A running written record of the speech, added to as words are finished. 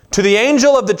To the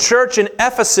angel of the church in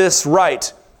Ephesus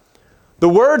write, the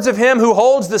words of him who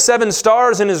holds the 7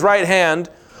 stars in his right hand,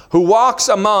 who walks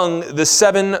among the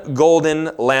 7 golden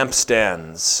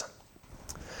lampstands.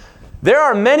 There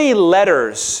are many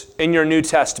letters in your New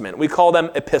Testament. We call them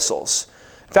epistles.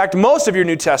 In fact, most of your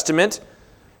New Testament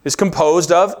is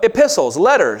composed of epistles,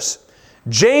 letters.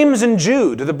 James and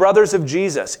Jude, the brothers of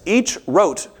Jesus, each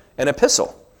wrote an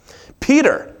epistle.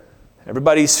 Peter,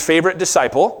 everybody's favorite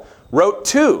disciple, wrote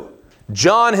 2.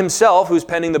 John himself, who's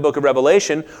penning the book of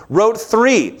Revelation, wrote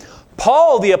 3.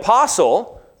 Paul the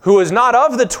apostle, who was not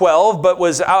of the 12, but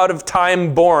was out of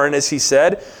time born, as he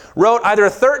said, wrote either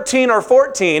 13 or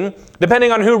 14,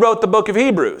 depending on who wrote the book of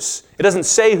Hebrews. It doesn't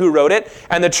say who wrote it,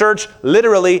 and the church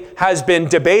literally has been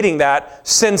debating that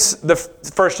since the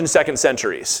 1st and 2nd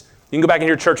centuries. You can go back in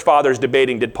your church fathers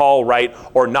debating, did Paul write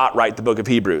or not write the book of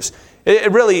Hebrews?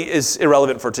 It really is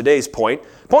irrelevant for today's point.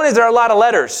 Point is, there are a lot of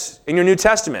letters in your New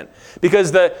Testament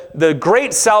because the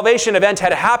great salvation event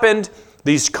had happened.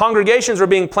 These congregations were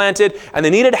being planted and they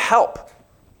needed help.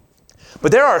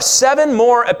 But there are 7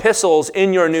 more epistles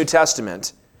in your New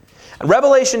Testament. And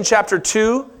Revelation chapter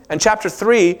 2 and chapter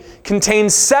 3 contain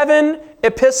 7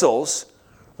 epistles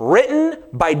written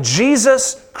by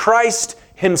Jesus Christ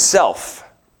himself.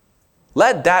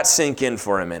 Let that sink in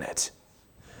for a minute.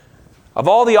 Of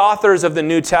all the authors of the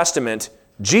New Testament,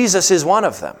 Jesus is one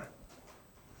of them.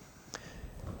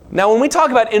 Now, when we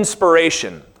talk about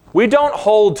inspiration, we don't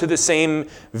hold to the same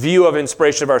view of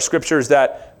inspiration of our scriptures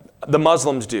that the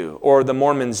Muslims do or the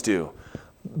Mormons do.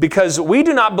 Because we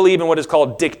do not believe in what is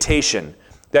called dictation.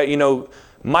 That,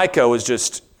 Micah was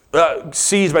just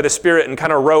seized by the Spirit and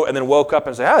kind of wrote and then woke up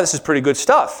and said, this is pretty good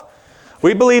stuff.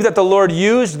 We believe that the Lord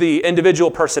used the individual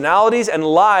personalities and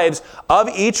lives of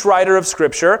each writer of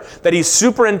Scripture, that He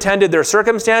superintended their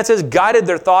circumstances, guided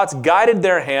their thoughts, guided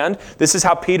their hand. This is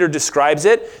how Peter describes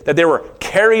it, that they were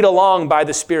carried along by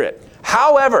the Spirit.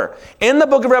 However, in the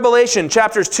book of Revelation,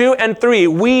 chapters 2 and 3,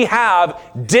 we have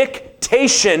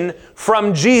dictation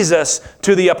from Jesus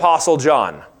to the Apostle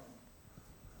John.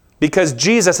 Because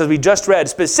Jesus, as we just read,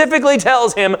 specifically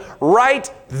tells him,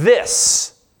 write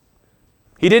this.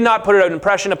 He did not put an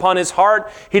impression upon his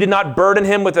heart. He did not burden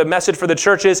him with a message for the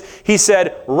churches. He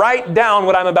said, write down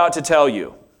what I'm about to tell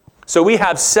you. So we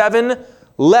have 7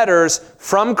 letters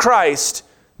from Christ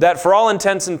that for all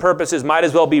intents and purposes might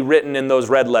as well be written in those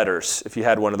red letters if you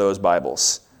had one of those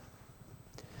Bibles.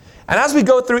 And as we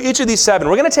go through each of these 7,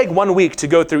 we're going to take 1 week to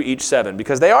go through each 7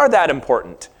 because they are that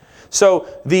important. So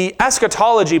the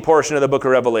eschatology portion of the book of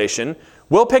Revelation,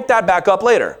 we'll pick that back up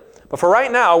later. But for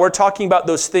right now, we're talking about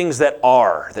those things that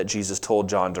Jesus told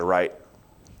John to write.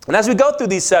 And as we go through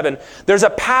these 7, there's a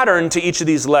pattern to each of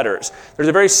these letters. There's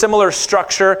a very similar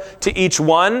structure to each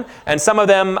one, and some of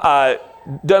them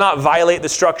do not violate the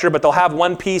structure, but they'll have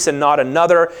one piece and not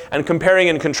another, and comparing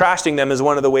and contrasting them is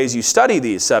one of the ways you study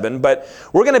these 7. But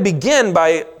we're going to begin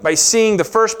by seeing the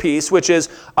first piece, which is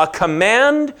a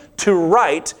command to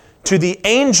write to the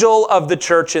angel of the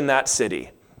church in that city.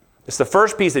 It's the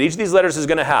first piece that each of these letters is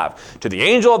going to have. To the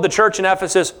angel of the church in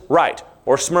Ephesus, write,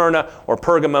 or Smyrna, or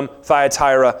Pergamum,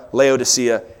 Thyatira,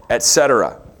 Laodicea,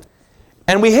 etc.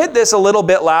 And we hit this a little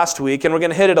bit last week, and we're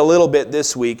going to hit it a little bit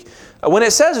this week. When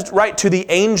it says, write to the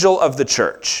angel of the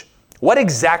church, what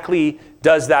exactly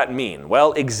does that mean?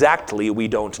 Well, exactly, we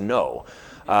don't know.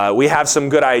 We have some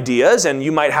good ideas, and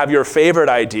you might have your favorite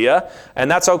idea, and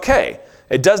that's okay.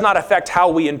 It does not affect how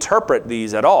we interpret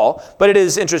these at all, but it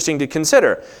is interesting to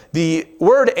consider. The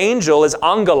word angel is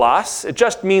angelos. It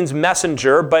just means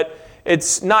messenger, but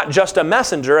it's not just a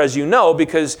messenger, as you know,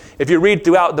 because if you read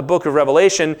throughout the book of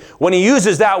Revelation, when he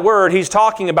uses that word, he's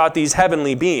talking about these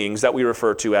heavenly beings that we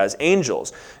refer to as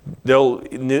angels. They'll,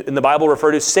 in the Bible,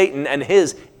 refer to Satan and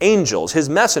his angels, his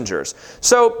messengers.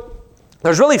 So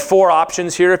there's really 4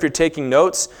 options here if you're taking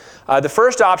notes. The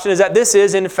first option is that this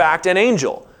is, in fact, an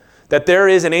angel. That there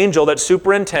is an angel that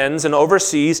superintends and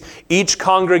oversees each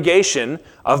congregation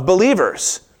of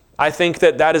believers. I think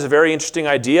that is a very interesting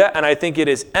idea, and I think it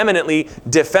is eminently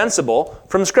defensible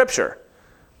from Scripture.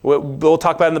 We'll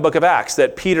talk about in the book of Acts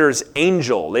that Peter's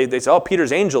angel, they say,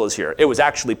 Peter's angel is here. It was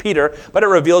actually Peter, but it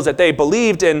reveals that they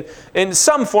believed in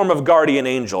some form of guardian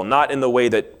angel, not in the way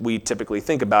that we typically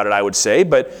think about it, I would say,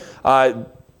 but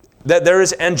that there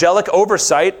is angelic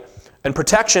oversight and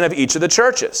protection of each of the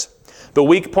churches. The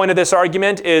weak point of this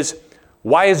argument is,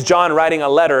 why is John writing a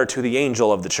letter to the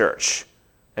angel of the church?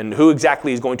 And who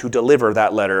exactly is going to deliver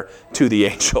that letter to the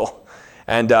angel?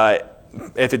 And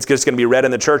if it's just going to be read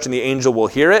in the church and the angel will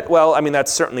hear it, well, I mean,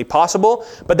 that's certainly possible,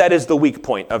 but that is the weak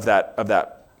point of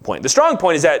that point. The strong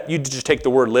point is that you just take the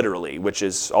word literally, which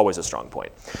is always a strong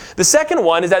point. The second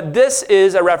one is that this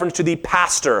is a reference to the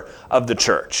pastor of the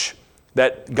church,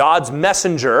 that God's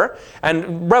messenger,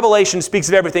 and Revelation speaks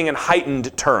of everything in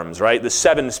heightened terms, right? The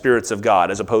 7 spirits of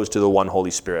God as opposed to the one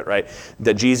Holy Spirit, right?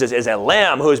 That Jesus is a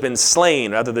lamb who has been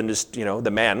slain rather than just,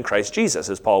 the man Christ Jesus,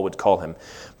 as Paul would call him.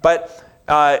 But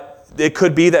it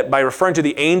could be that by referring to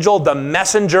the angel, the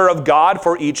messenger of God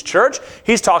for each church,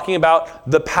 he's talking about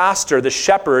the pastor, the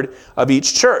shepherd of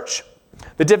each church.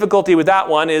 The difficulty with that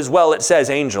one is, well, it says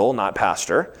angel, not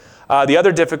pastor. The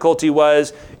other difficulty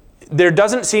was there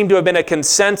doesn't seem to have been a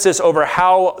consensus over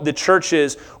how the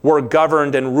churches were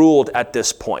governed and ruled at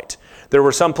this point. There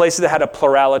were some places that had a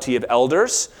plurality of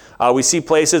elders. We see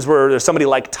places where there's somebody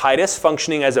like Titus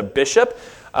functioning as a bishop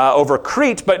over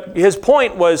Crete, but his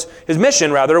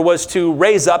mission was to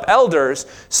raise up elders.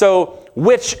 So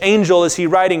which angel is he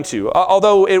writing to?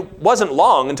 Although it wasn't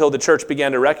long until the church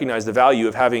began to recognize the value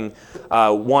of having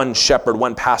one shepherd,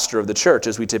 one pastor of the church,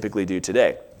 as we typically do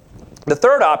today. The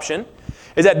third option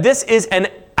is that this is an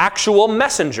actual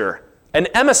messenger, an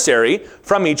emissary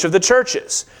from each of the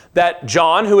churches. That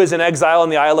John, who is in exile in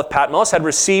the Isle of Patmos, had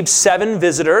received 7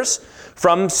 visitors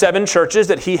from 7 churches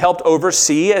that he helped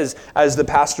oversee as the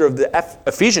pastor of the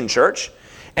Ephesian church.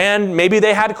 And maybe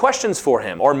they had questions for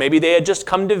him, or maybe they had just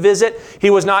come to visit. He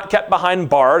was not kept behind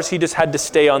bars. He just had to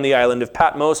stay on the island of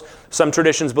Patmos. Some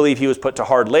traditions believe he was put to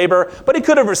hard labor, but he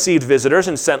could have received visitors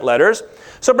and sent letters.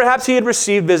 So perhaps he had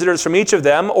received visitors from each of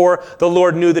them, or the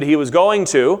Lord knew that he was going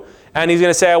to. And he's going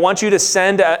to say, I want you to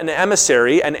send an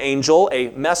emissary, an angel,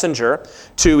 a messenger,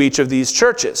 to each of these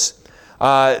churches.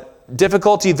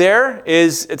 Difficulty there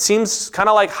is, it seems kind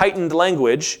of like heightened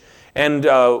language. And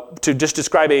to just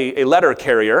describe a letter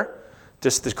carrier,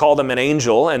 just to call them an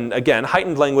angel, and again,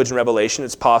 heightened language in Revelation,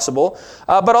 it's possible.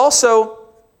 But also,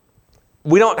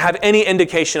 we don't have any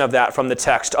indication of that from the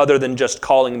text other than just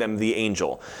calling them the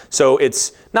angel. So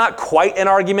it's not quite an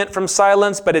argument from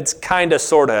silence, but it's kind of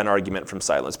sort of an argument from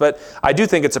silence. But I do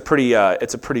think it's a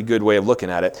pretty good way of looking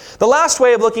at it. The last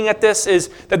way of looking at this is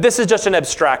that this is just an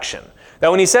abstraction. That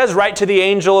when he says write to the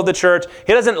angel of the church,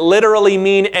 he doesn't literally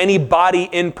mean anybody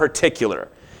in particular.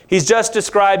 He's just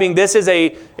describing this is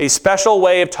a special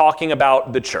way of talking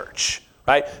about the church,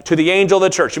 right? To the angel of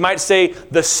the church. You might say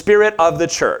the spirit of the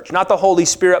church. Not the Holy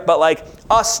Spirit, but like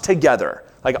us together.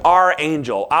 Like our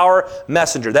angel, our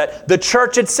messenger. That the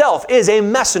church itself is a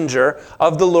messenger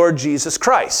of the Lord Jesus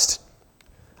Christ.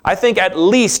 I think at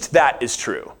least that is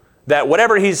true. That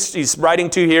whatever he's writing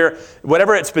to here,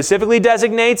 whatever it specifically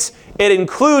designates, it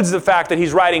includes the fact that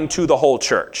he's writing to the whole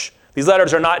church. These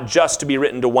letters are not just to be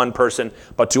written to one person,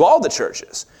 but to all the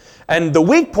churches. And the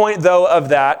weak point, though, of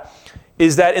that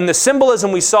is that in the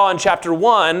symbolism we saw in chapter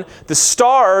 1, the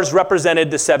stars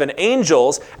represented the 7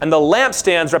 angels, and the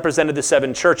lampstands represented the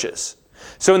 7 churches.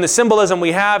 So in the symbolism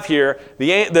we have here,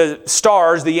 the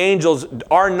stars, the angels,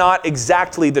 are not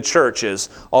exactly the churches,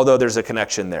 although there's a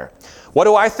connection there. What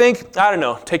do I think? I don't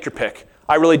know. Take your pick.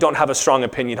 I really don't have a strong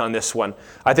opinion on this one.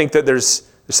 I think that there's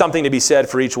something to be said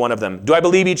for each one of them. Do I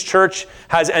believe each church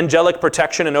has angelic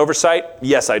protection and oversight?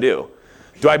 Yes, I do.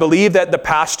 Do I believe that the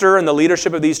pastor and the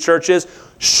leadership of these churches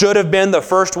should have been the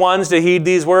first ones to heed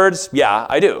these words? Yeah,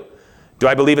 I do. Do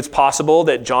I believe it's possible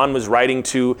that John was writing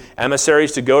to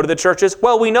emissaries to go to the churches?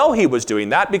 Well, we know he was doing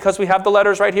that because we have the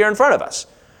letters right here in front of us.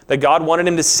 That God wanted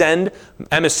him to send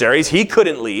emissaries he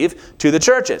couldn't leave to the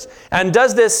churches. And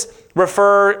does this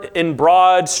refer in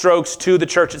broad strokes to the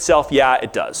church itself? Yeah,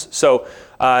 it does. So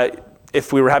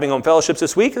if we were having home fellowships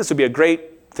this week, this would be a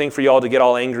great thing for you all to get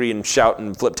all angry and shout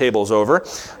and flip tables over.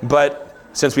 But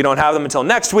since we don't have them until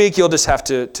next week, you'll just have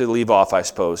to leave off, I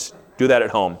suppose. Do that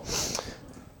at home.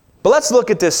 But let's look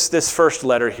at this first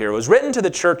letter here. It was written to the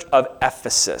church of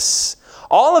Ephesus.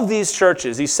 All of these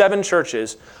churches, these 7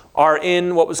 churches, are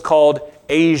in what was called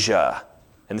Asia.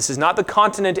 And this is not the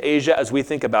continent Asia as we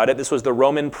think about it. This was the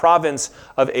Roman province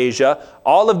of Asia.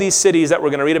 All of these cities that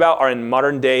we're going to read about are in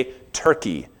modern-day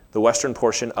Turkey, the western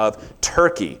portion of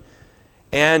Turkey.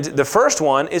 And the first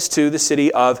one is to the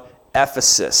city of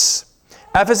Ephesus.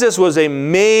 Ephesus was a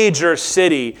major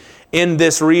city in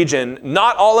this region.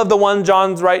 Not all of the ones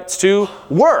John writes to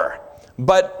were.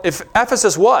 But if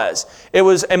Ephesus was, it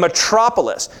was a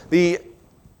metropolis. The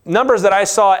numbers that I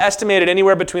saw estimated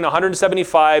anywhere between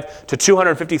 175 to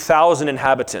 250,000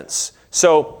 inhabitants.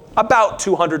 So about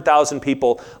 200,000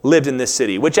 people lived in this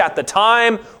city, which at the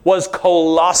time was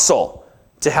colossal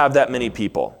to have that many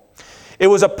people. It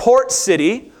was a port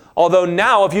city Although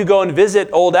now, if you go and visit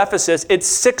old Ephesus, it's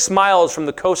 6 miles from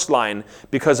the coastline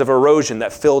because of erosion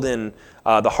that filled in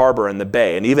the harbor and the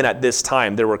bay. And even at this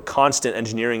time, there were constant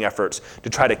engineering efforts to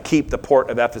try to keep the port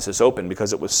of Ephesus open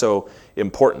because it was so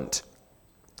important.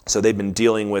 So they've been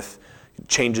dealing with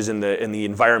changes in the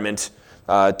environment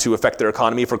to affect their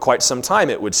economy for quite some time,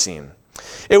 it would seem.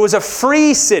 It was a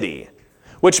free city,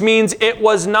 which means it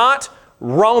was not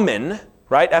Roman,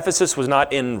 right? Ephesus was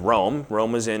not in Rome.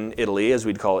 Rome was in Italy, as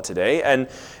we'd call it today.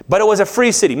 But it was a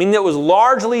free city, meaning it was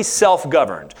largely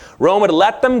self-governed. Rome would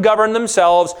let them govern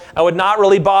themselves and would not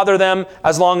really bother them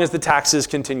as long as the taxes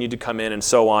continued to come in and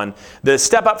so on. The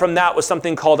step up from that was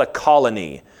something called a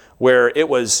colony, where it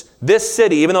was this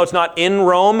city, even though it's not in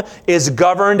Rome, is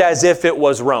governed as if it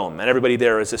was Rome. And everybody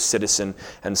there is a citizen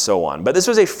and so on. But this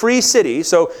was a free city,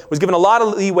 so it was given a lot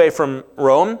of leeway from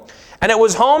Rome. And it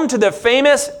was home to the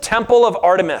famous Temple of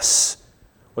Artemis,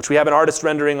 which we have an artist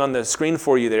rendering on the screen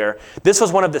for you there. This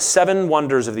was one of the 7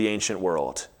 wonders of the ancient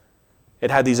world. It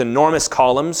had these enormous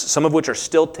columns, some of which are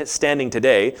still standing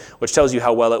today, which tells you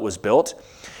how well it was built.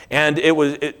 And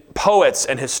poets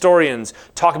and historians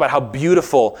talk about how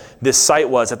beautiful this site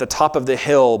was at the top of the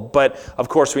hill. But of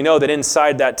course, we know that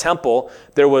inside that temple,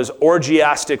 there was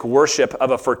orgiastic worship of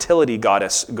a fertility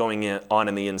goddess going on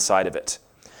in the inside of it.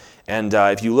 And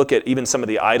if you look at even some of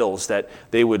the idols that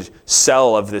they would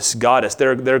sell of this goddess,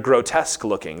 they're grotesque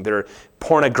looking. They're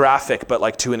pornographic, but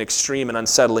like to an extreme and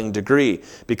unsettling degree,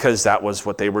 because that was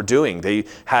what they were doing. They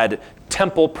had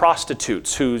temple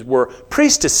prostitutes who were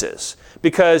priestesses,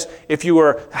 because if you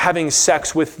were having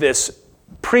sex with this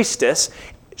priestess,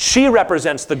 she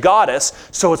represents the goddess,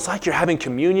 so it's like you're having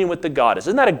communion with the goddess.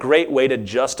 Isn't that a great way to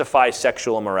justify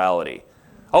sexual immorality?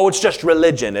 Oh, it's just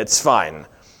religion, it's fine.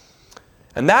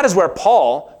 And that is where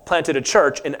Paul planted a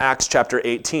church in Acts chapter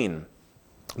 18.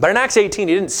 But in Acts 18,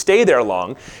 he didn't stay there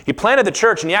long. He planted the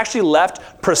church, and he actually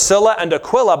left Priscilla and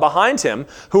Aquila behind him,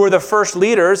 who were the first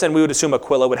leaders, and we would assume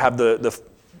Aquila would have the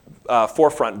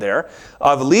forefront there,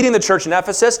 of leading the church in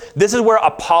Ephesus. This is where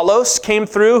Apollos came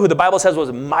through, who the Bible says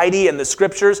was mighty in the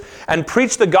scriptures, and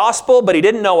preached the gospel, but he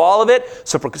didn't know all of it.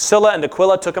 So Priscilla and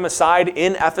Aquila took him aside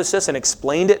in Ephesus and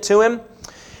explained it to him.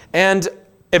 And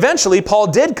eventually, Paul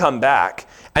did come back,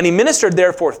 and he ministered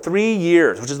there for 3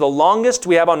 years, which is the longest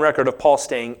we have on record of Paul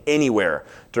staying anywhere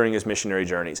during his missionary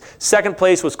journeys. Second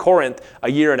place was Corinth,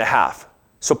 1.5 years.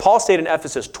 So Paul stayed in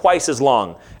Ephesus twice as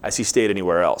long as he stayed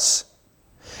anywhere else.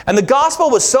 And the gospel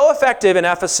was so effective in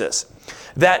Ephesus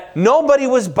that nobody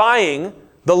was buying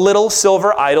the little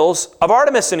silver idols of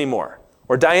Artemis anymore,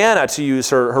 or Diana, to use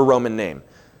her Roman name.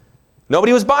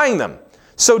 Nobody was buying them.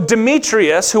 So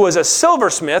Demetrius, who was a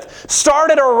silversmith,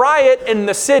 started a riot in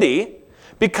the city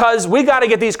because we got to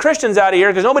get these Christians out of here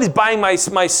because nobody's buying my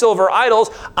silver idols.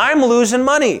 I'm losing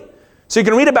money. So you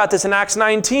can read about this in Acts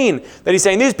 19, that he's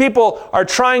saying these people are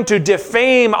trying to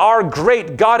defame our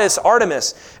great goddess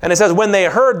Artemis. And it says when they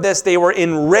heard this, they were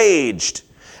enraged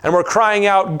and were crying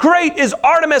out, "Great is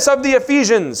Artemis of the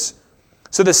Ephesians!"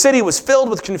 So the city was filled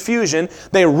with confusion.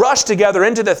 They rushed together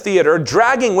into the theater,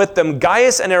 dragging with them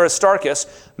Gaius and Aristarchus,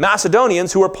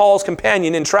 Macedonians who were Paul's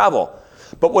companion in travel.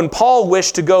 But when Paul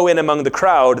wished to go in among the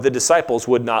crowd, the disciples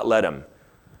would not let him.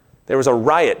 There was a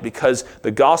riot because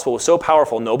the gospel was so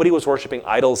powerful, nobody was worshiping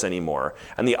idols anymore.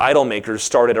 And the idol makers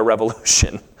started a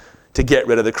revolution to get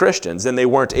rid of the Christians. And they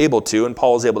weren't able to, and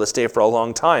Paul was able to stay for a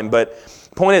long time. But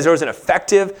the point is, there was an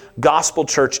effective gospel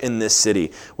church in this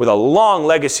city with a long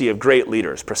legacy of great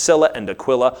leaders. Priscilla and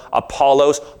Aquila,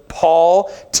 Apollos,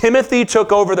 Paul. Timothy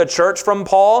took over the church from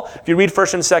Paul. If you read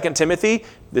 1 and 2 Timothy,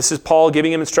 this is Paul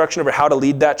giving him instruction over how to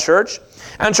lead that church.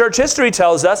 And church history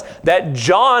tells us that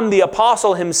John the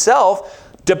apostle himself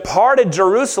departed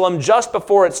Jerusalem just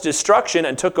before its destruction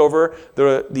and took over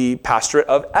the pastorate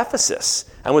of Ephesus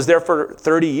and was there for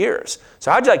 30 years.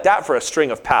 So how'd you like that for a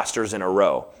string of pastors in a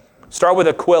row? Start with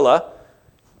Aquila,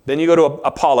 then you go to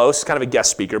Apollos, kind of a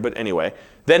guest speaker, but anyway.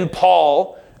 Then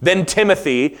Paul, then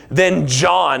Timothy, then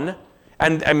John.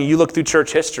 And I mean, you look through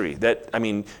church history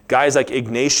guys like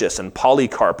Ignatius and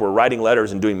Polycarp were writing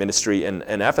letters and doing ministry in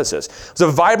Ephesus. It was a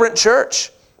vibrant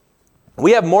church.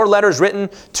 We have more letters written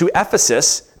to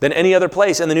Ephesus than any other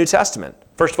place in the New Testament.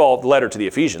 First of all, the letter to the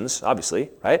Ephesians, obviously,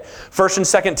 right? 1 and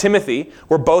 2 Timothy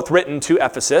were both written to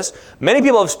Ephesus. Many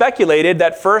people have speculated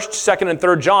that 1st, 2nd, and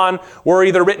 3rd John were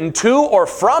either written to or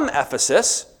from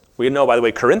Ephesus. We know, by the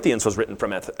way, Corinthians was written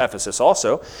from Ephesus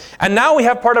also. And now we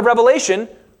have part of Revelation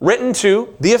written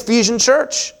to the Ephesian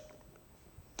church.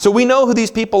 So we know who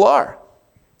these people are.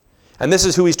 And this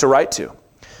is who he's to write to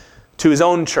his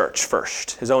own church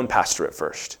first, his own pastorate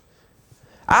first.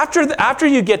 After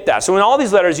you get that, so in all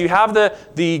these letters you have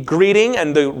the greeting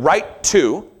and the write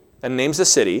to, and names the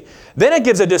city. Then it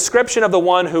gives a description of the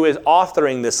one who is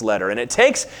authoring this letter. And it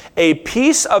takes a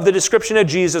piece of the description of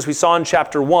Jesus we saw in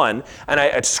chapter 1, and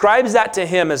it ascribes that to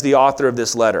him as the author of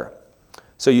this letter.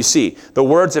 So you see, the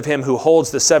words of him who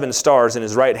holds the 7 stars in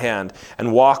his right hand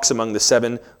and walks among the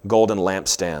 7 golden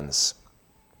lampstands.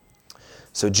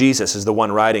 So Jesus is the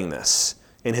one writing this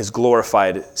in his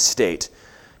glorified state.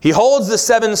 He holds the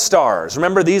 7 stars.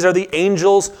 Remember, these are the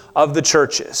angels of the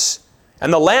churches.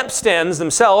 And the lampstands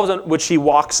themselves, which he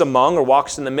walks among or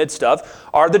walks in the midst of,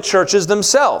 are the churches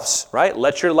themselves, right?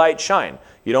 Let your light shine.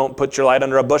 You don't put your light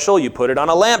under a bushel, you put it on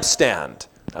a lampstand.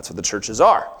 That's what the churches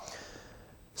are.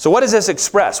 So what does this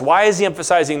express? Why is he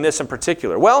emphasizing this in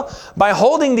particular? Well, by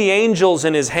holding the angels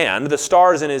in his hand, the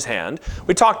stars in his hand,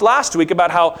 we talked last week about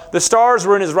how the stars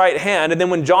were in his right hand, and then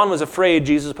when John was afraid,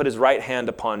 Jesus put his right hand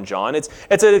upon John. It's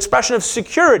an expression of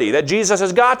security that Jesus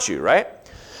has got you, right?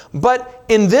 But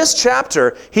in this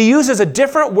chapter, he uses a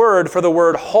different word for the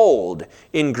word hold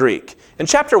in Greek. In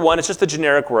chapter 1, it's just a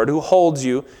generic word, who holds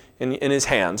you in his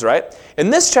hands, right? In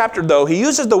this chapter, though, he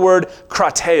uses the word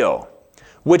krateo,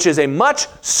 which is a much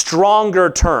stronger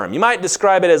term. You might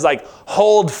describe it as like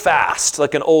hold fast,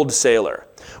 like an old sailor.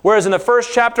 Whereas in the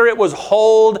first chapter, it was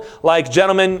hold, like,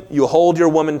 gentlemen, you hold your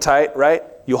woman tight, right?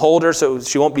 You hold her so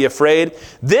she won't be afraid.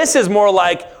 This is more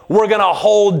like, we're going to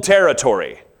hold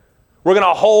territory. We're going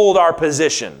to hold our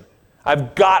position.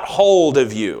 I've got hold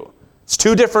of you. It's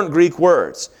 2 different Greek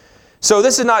words. So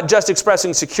this is not just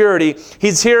expressing security.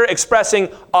 He's here expressing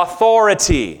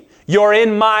authority. You're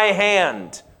in my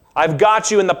hand. I've got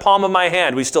you in the palm of my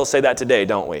hand. We still say that today,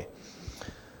 don't we?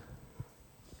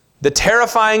 The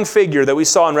terrifying figure that we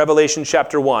saw in Revelation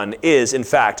chapter 1 is, in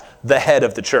fact, the head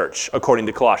of the church, according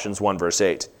to Colossians 1, verse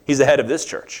 8. He's the head of this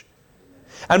church.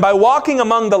 And by walking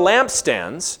among the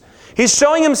lampstands, he's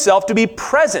showing himself to be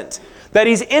present, that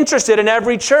he's interested in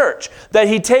every church, that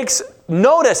he takes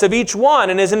notice of each one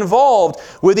and is involved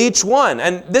with each one.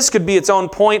 And this could be its own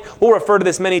point. We'll refer to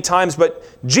this many times, but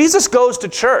Jesus goes to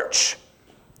church.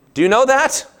 Do you know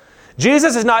that?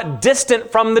 Jesus is not distant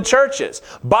from the churches.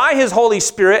 By his Holy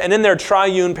Spirit and in their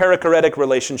triune perichoretic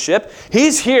relationship,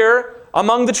 he's here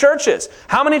among the churches.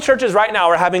 How many churches right now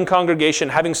are having congregation,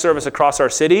 having service across our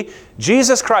city?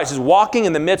 Jesus Christ is walking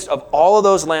in the midst of all of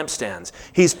those lampstands.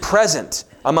 He's present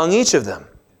among each of them.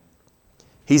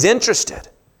 He's interested.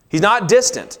 He's not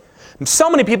distant. And so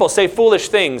many people say foolish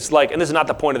things like, and this is not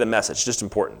the point of the message, just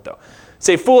important though,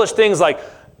 say foolish things like,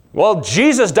 well,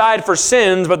 Jesus died for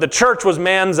sins, but the church was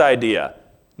man's idea.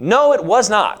 No, it was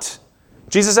not.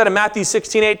 Jesus said in Matthew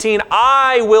 16:18,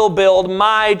 I will build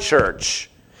my church.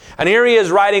 And here he is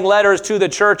writing letters to the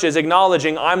churches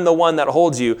acknowledging, I'm the one that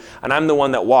holds you, and I'm the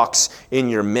one that walks in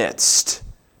your midst.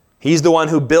 He's the one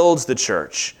who builds the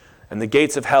church, and the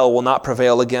gates of hell will not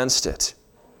prevail against it.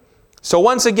 So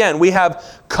once again, we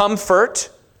have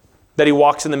comfort that he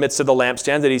walks in the midst of the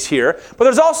lampstand, that he's here. But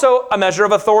there's also a measure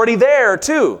of authority there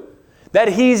too, that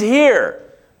he's here.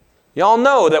 Y'all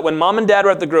know that when mom and dad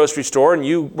were at the grocery store and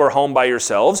you were home by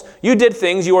yourselves, you did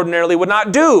things you ordinarily would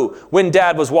not do when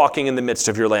dad was walking in the midst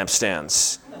of your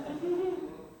lampstands.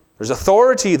 There's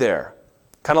authority there.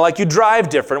 Kind of like you drive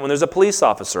different when there's a police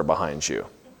officer behind you.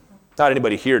 Not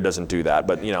anybody here doesn't do that,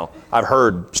 but I've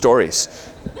heard stories.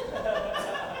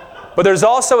 But there's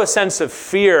also a sense of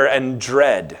fear and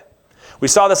dread. We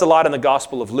saw this a lot in the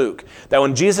Gospel of Luke, that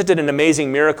when Jesus did an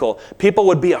amazing miracle, people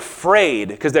would be afraid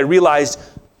because they realized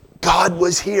God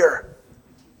was here.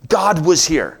 God was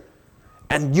here.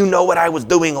 And you know what I was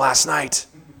doing last night,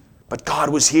 but God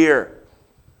was here.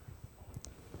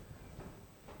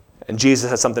 And Jesus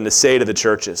has something to say to the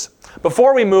churches.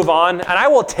 Before we move on, and I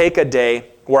will take a day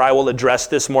where I will address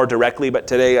this more directly, but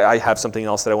today I have something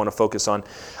else that I want to focus on.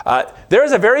 There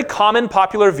is a very common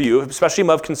popular view, especially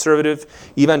among conservative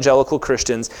evangelical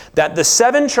Christians, that the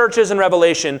 7 churches in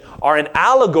Revelation are an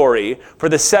allegory for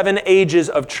the 7 ages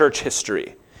of church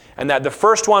history. And that the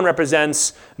first one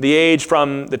represents the age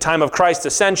from the time of Christ's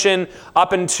ascension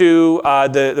up into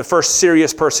the first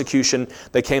serious persecution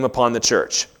that came upon the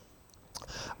church.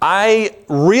 I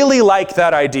really like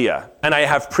that idea, and I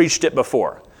have preached it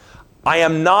before. I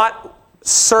am not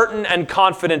certain and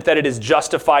confident that it is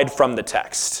justified from the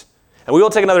text. And we will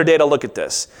take another day to look at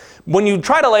this. When you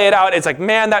try to lay it out, it's like,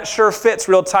 man, that sure fits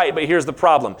real tight, but here's the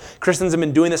problem. Christians have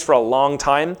been doing this for a long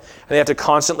time, and they have to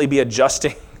constantly be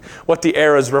adjusting what the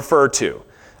eras refer to.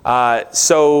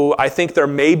 So I think there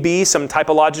may be some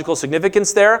typological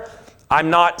significance there. I'm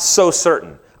not so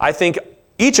certain. I think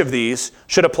each of these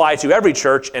should apply to every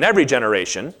church in every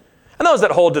generation. And those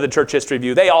that hold to the church history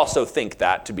view, they also think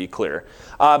that, to be clear.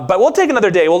 But we'll take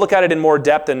another day. We'll look at it in more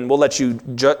depth, and we'll let you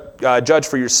judge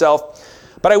for yourself.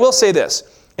 But I will say this.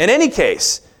 In any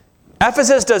case,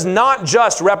 Ephesus does not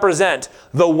just represent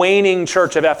the waning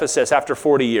church of Ephesus after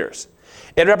 40 years.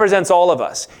 It represents all of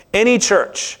us. Any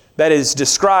church that is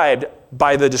described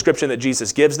by the description that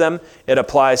Jesus gives them, it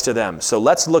applies to them. So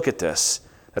let's look at this.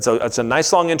 That's a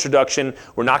nice long introduction.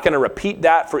 We're not going to repeat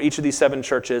that for each of these 7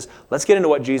 churches. Let's get into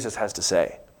what Jesus has to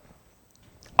say.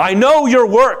 I know your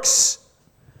works,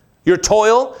 your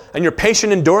toil and your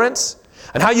patient endurance,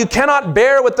 and how you cannot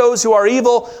bear with those who are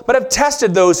evil, but have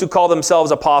tested those who call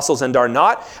themselves apostles and are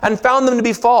not, and found them to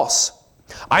be false.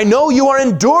 I know you are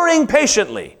enduring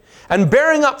patiently and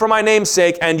bearing up for my name's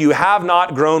sake, and you have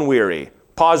not grown weary.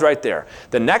 Pause right there.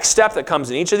 The next step that comes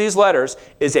in each of these letters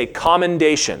is a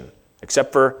commendation,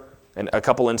 except for in a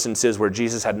couple instances where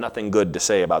Jesus had nothing good to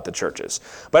say about the churches.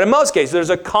 But in most cases, there's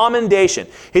a commendation.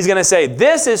 He's going to say,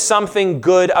 this is something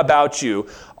good about you.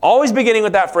 Always beginning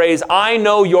with that phrase, I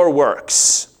know your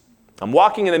works. I'm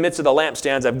walking in the midst of the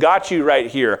lampstands. I've got you right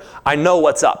here. I know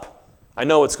what's up. I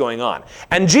know what's going on.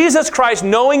 And Jesus Christ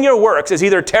knowing your works is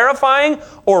either terrifying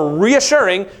or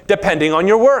reassuring, depending on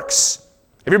your works.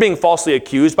 If you're being falsely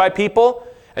accused by people,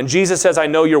 and Jesus says, I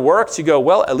know your works, you go,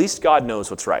 well, at least God knows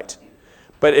what's right.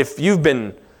 But if you've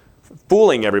been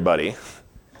fooling everybody,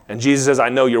 and Jesus says, I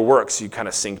know your works, you kind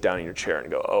of sink down in your chair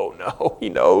and go, oh no, he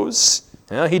knows.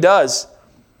 Yeah, he does.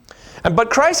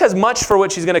 But Christ has much for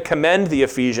which he's going to commend the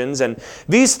Ephesians, and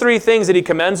these 3 things that he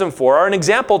commends them for are an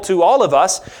example to all of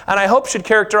us, and I hope should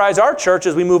characterize our church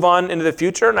as we move on into the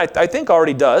future, and I think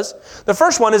already does. The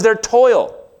first one is their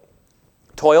toil.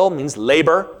 Toil means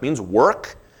labor, means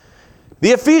work.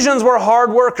 The Ephesians were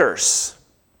hard workers.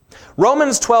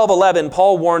 Romans 12:11,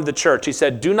 Paul warned the church. He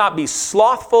said, do not be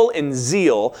slothful in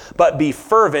zeal, but be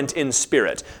fervent in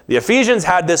spirit. The Ephesians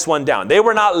had this one down. They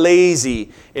were not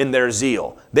lazy in their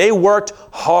zeal. They worked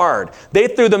hard. They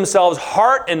threw themselves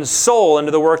heart and soul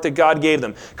into the work that God gave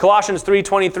them. Colossians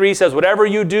 3:23 says, whatever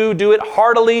you do, do it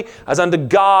heartily as unto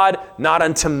God, not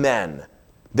unto men.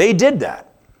 They did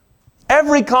that.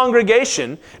 Every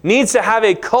congregation needs to have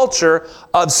a culture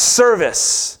of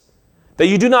service. That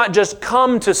you do not just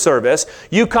come to service,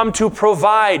 you come to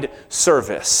provide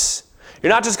service.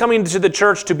 You're not just coming to the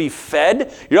church to be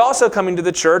fed, you're also coming to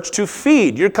the church to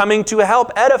feed. You're coming to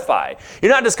help edify.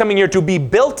 You're not just coming here to be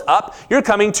built up, you're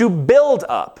coming to build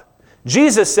up.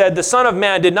 Jesus said the Son of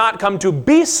Man did not come to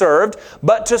be served,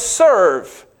 but to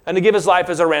serve and to give his life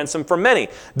as a ransom for many.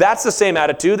 That's the same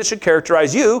attitude that should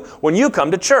characterize you when you come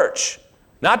to church.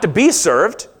 Not to be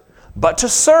served, but to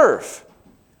serve.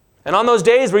 And on those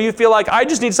days where you feel like, I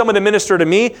just need someone to minister to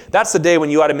me, that's the day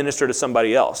when you ought to minister to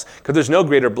somebody else. Because there's no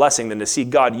greater blessing than to see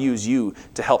God use you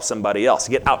to help somebody else, to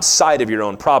get outside of your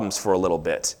own problems for a little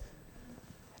bit.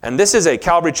 And this is a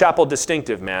Calvary Chapel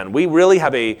distinctive, man. We really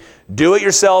have a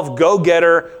do-it-yourself,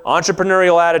 go-getter,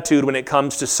 entrepreneurial attitude when it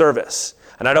comes to service.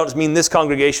 And I don't mean this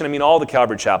congregation, I mean all the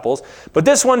Calvary Chapels. But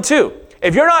this one too.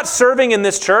 If you're not serving in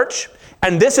this church,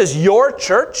 and this is your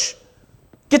church,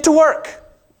 get to work.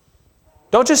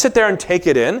 Don't just sit there and take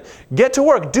it in. Get to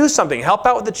work. Do something. Help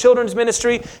out with the children's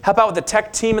ministry. Help out with the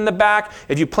tech team in the back.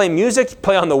 If you play music,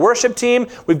 play on the worship team.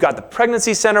 We've got the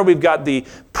pregnancy center. We've got the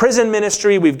prison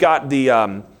ministry. We've got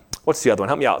the, what's the other one?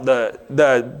 Help me out.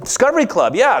 The Discovery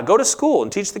Club. Yeah, go to school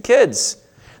and teach the kids.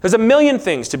 There's a million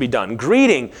things to be done.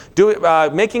 Greeting,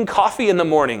 making coffee in the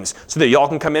mornings so that y'all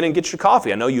can come in and get your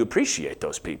coffee. I know you appreciate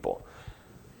those people.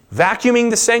 Vacuuming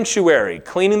the sanctuary,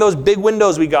 cleaning those big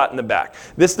windows we got in the back.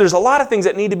 There's a lot of things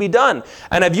that need to be done.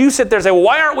 And if you sit there and say, well,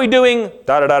 why aren't we doing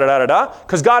da-da-da-da-da-da?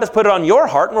 Because God has put it on your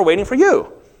heart and we're waiting for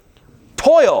you.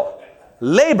 Toil,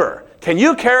 labor. Can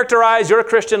you characterize your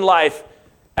Christian life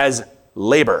as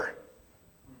labor?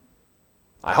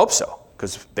 I hope so,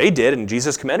 because they did and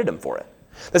Jesus commended them for it.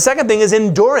 The second thing is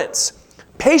endurance.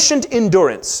 Patient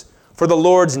endurance. For the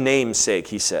Lord's name's sake,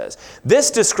 he says.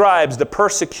 This describes the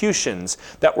persecutions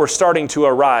that were starting to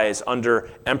arise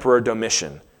under Emperor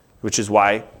Domitian, which is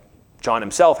why John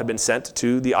himself had been sent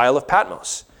to the Isle of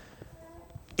Patmos.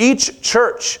 Each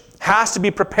church has to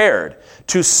be prepared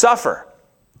to suffer.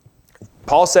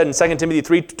 Paul said in 2 Timothy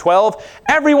 3:12,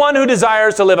 everyone who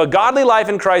desires to live a godly life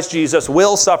in Christ Jesus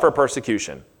will suffer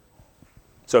persecution.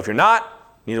 So if you're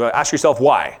not, you need to ask yourself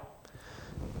why.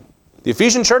 The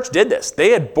Ephesian church did this. They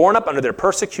had borne up under their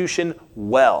persecution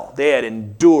well. They had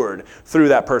endured through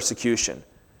that persecution.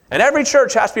 And every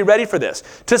church has to be ready for this,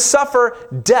 to suffer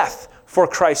death for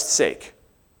Christ's sake.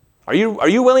 Are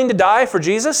you willing to die for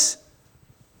Jesus?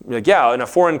 You're like, yeah, in a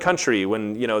foreign country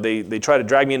when they try to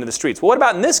drag me into the streets. Well, what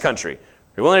about in this country?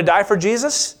 Are you willing to die for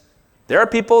Jesus? There are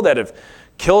people that have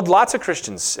killed lots of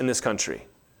Christians in this country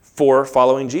for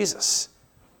following Jesus.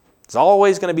 There's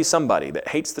always going to be somebody that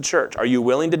hates the church. Are you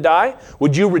willing to die?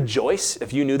 Would you rejoice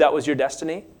if you knew that was your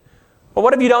destiny? Well,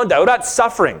 what if you don't die? What about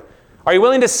suffering? Are you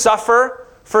willing to suffer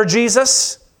for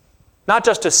Jesus? Not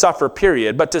just to suffer,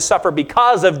 period, but to suffer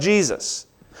because of Jesus.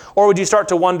 Or would you start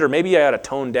to wonder, maybe I ought to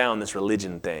tone down this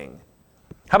religion thing?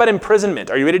 How about imprisonment?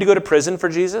 Are you ready to go to prison for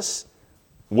Jesus?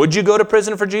 Would you go to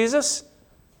prison for Jesus?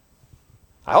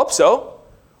 I hope so.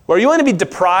 Are you willing to be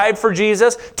deprived for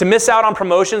Jesus? To miss out on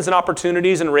promotions and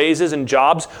opportunities and raises and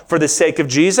jobs for the sake of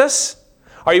Jesus?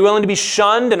 Are you willing to be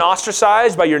shunned and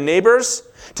ostracized by your neighbors?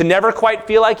 To never quite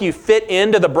feel like you fit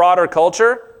into the broader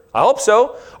culture? I hope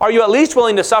so. Are you at least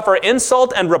willing to suffer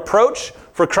insult and reproach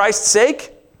for Christ's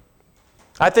sake?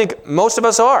 I think most of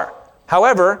us are.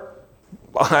 However,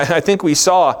 I think we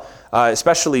saw,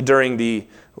 especially during the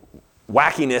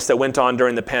wackiness that went on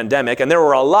during the pandemic, and there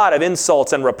were a lot of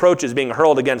insults and reproaches being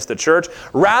hurled against the church,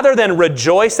 rather than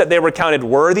rejoice that they were counted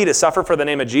worthy to suffer for the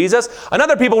name of Jesus,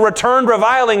 another people returned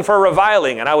reviling for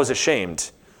reviling, and I was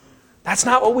ashamed. That's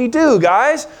not what we do,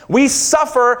 guys. We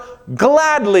suffer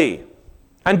gladly.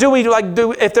 And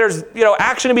if there's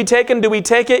action to be taken, do we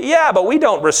take it? Yeah, but we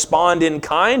don't respond in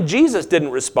kind. Jesus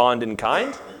didn't respond in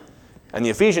kind. And the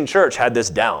Ephesian church had this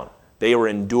down. They were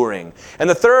enduring. And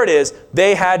the third is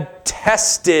they had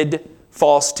tested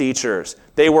false teachers.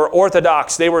 They were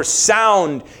orthodox. They were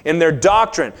sound in their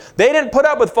doctrine. They didn't put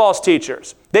up with false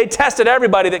teachers. They tested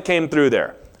everybody that came through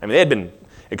there. I mean, they had been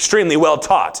extremely well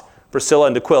taught. Priscilla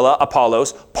and Aquila,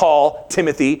 Apollos, Paul,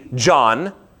 Timothy,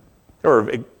 John. There were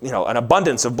an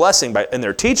abundance of blessing in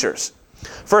their teachers.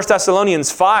 1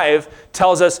 Thessalonians 5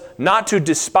 tells us not to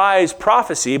despise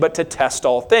prophecy, but to test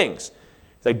all things.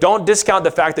 Like, don't discount the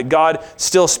fact that God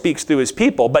still speaks through his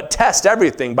people, but test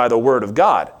everything by the word of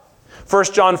God.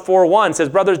 1 John 4:1 says,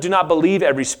 brothers, do not believe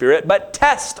every spirit, but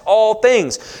test all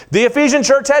things. The Ephesian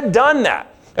church had done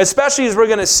that, especially as we're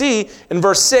going to see in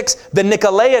verse 6, the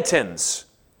Nicolaitans.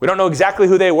 We don't know exactly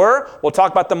who they were. We'll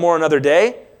talk about them more another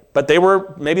day, but they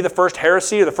were maybe the first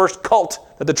heresy or the first cult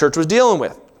that the church was dealing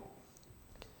with.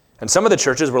 And some of the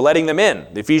churches were letting them in.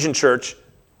 The Ephesian church,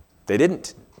 they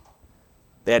didn't.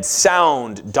 They had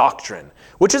sound doctrine,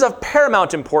 which is of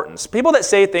paramount importance. People that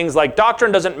say things like,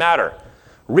 doctrine doesn't matter.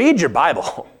 Read your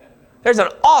Bible. There's an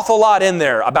awful lot in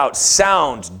there about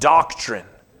sound doctrine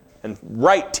and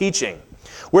right teaching.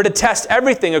 We're to test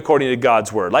everything according to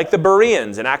God's word, like the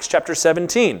Bereans in Acts chapter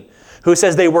 17, who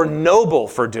says they were noble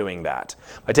for doing that,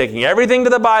 by taking everything to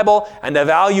the Bible and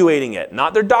evaluating it.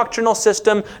 Not their doctrinal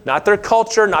system, not their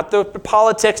culture, not the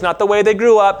politics, not the way they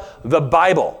grew up. The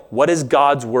Bible. What does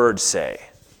God's word say?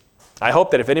 I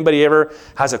hope that if anybody ever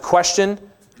has a question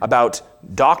about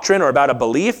doctrine or about a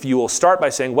belief, you will start by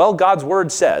saying, well, God's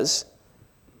word says.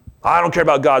 I don't care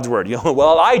about God's word.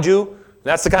 Well, I do.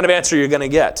 That's the kind of answer you're going to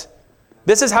get.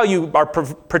 This is how you are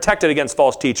protected against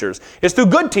false teachers. It's through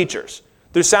good teachers,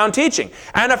 through sound teaching.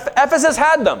 And Ephesus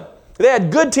had them. They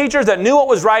had good teachers that knew what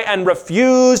was right and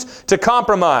refused to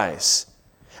compromise.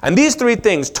 And these three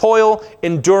things, toil,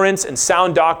 endurance, and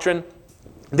sound doctrine,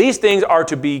 these things are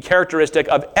to be characteristic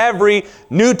of every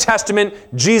New Testament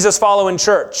Jesus-following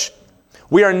church.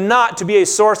 We are not to be a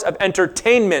source of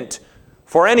entertainment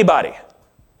for anybody.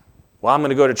 Well, I'm going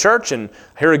to go to church and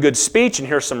hear a good speech and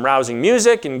hear some rousing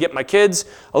music and get my kids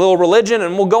a little religion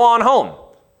and we'll go on home.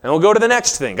 And we'll go to the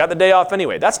next thing. Got the day off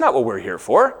anyway. That's not what we're here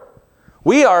for.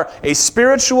 We are a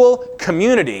spiritual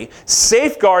community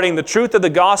safeguarding the truth of the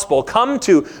gospel, come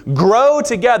to grow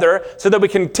together so that we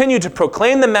continue to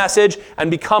proclaim the message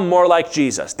and become more like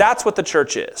Jesus. That's what the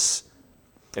church is.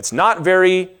 It's not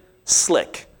very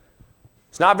slick.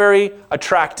 It's not very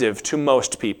attractive to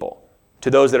most people. To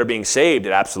those that are being saved,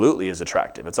 it absolutely is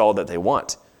attractive. It's all that they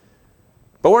want.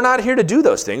 But we're not here to do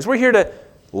those things. We're here to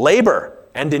labor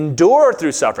and endure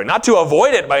through suffering, not to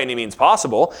avoid it by any means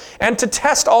possible, and to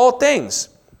test all things.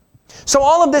 So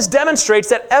all of this demonstrates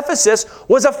that Ephesus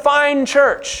was a fine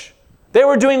church. They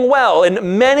were doing well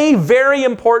in many very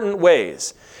important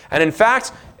ways. And in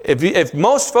fact, if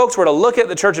most folks were to look at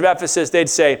the church of Ephesus, they'd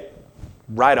say,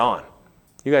 right on.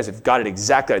 You guys have got it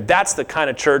exactly right. That's the kind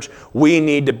of church we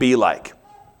need to be like.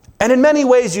 And in many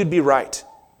ways, you'd be right.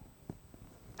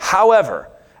 However,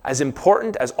 as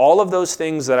important as all of those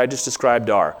things that I just described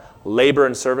are, labor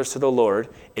and service to the Lord,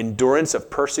 endurance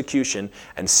of persecution,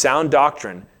 and sound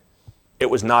doctrine, it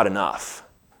was not enough.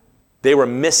 They were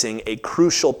missing a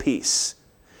crucial piece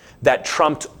that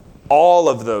trumped all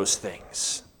of those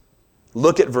things.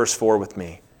 Look at verse 4 with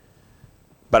me.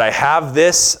 But I have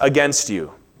this against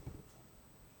you.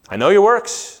 I know your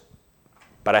works,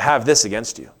 but I have this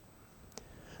against you.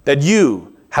 That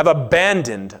you have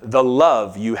abandoned the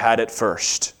love you had at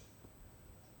first.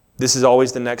 This is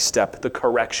always the next step, the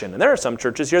correction. And there are some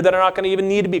churches here that are not going to even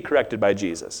need to be corrected by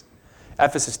Jesus.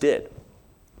 Ephesus did.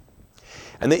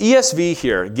 And the ESV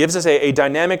here gives us a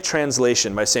dynamic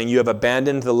translation by saying you have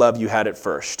abandoned the love you had at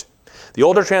first. The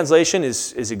older translation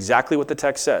is exactly what the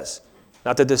text says.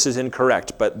 Not that this is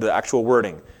incorrect, but the actual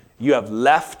wording. You have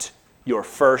left your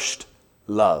first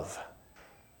love.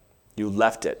 You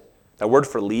left it. That word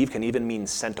for leave can even mean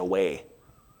sent away.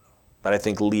 But I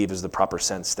think leave is the proper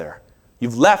sense there.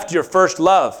 You've left your first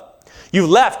love. You've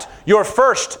left your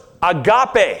first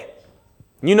agape.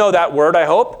 You know that word, I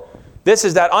hope. This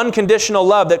is that unconditional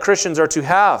love that Christians are to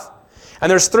have. And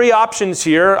there's three options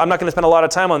here. I'm not going to spend a lot of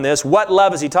time on this. What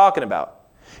love is he talking about?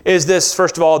 Is this,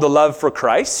 first of all, the love for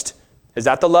Christ? Is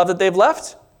that the love that they've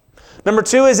left? Number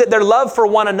two, is it their love for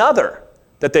one another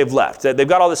that they've left? That they've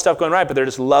got all this stuff going right, but they're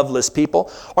just loveless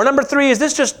people? Or number three, is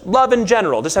this just love in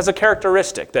general? Just as a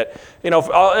characteristic that,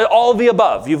 all of the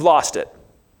above, you've lost it.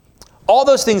 All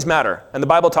those things matter, and the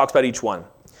Bible talks about each one.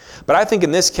 But I think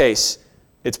in this case,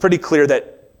 it's pretty clear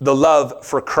that the love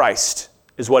for Christ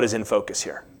is what is in focus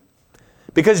here.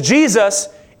 Because Jesus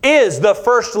is the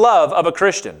first love of a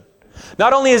Christian.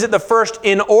 Not only is it the first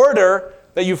in order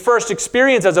that you first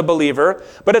experience as a believer,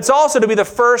 but it's also to be the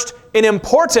first in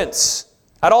importance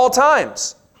at all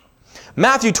times.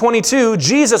 Matthew 22,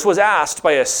 Jesus was asked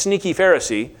by a sneaky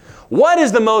Pharisee, "What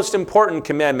is the most important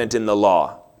commandment in the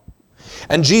law?"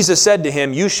 And Jesus said to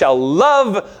him, "You shall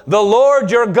love the Lord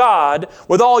your God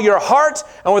with all your heart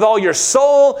and with all your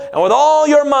soul and with all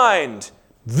your mind.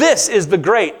 This is the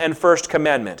great and first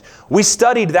commandment." We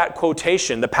studied that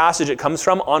quotation, the passage it comes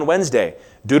from, on Wednesday.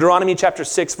 Deuteronomy chapter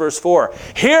 6, verse 4.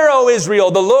 "Hear, O Israel,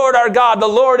 the Lord our God, the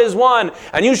Lord is one,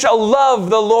 and you shall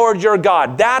love the Lord your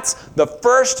God." That's the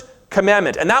first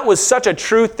commandment. And that was such a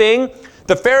true thing.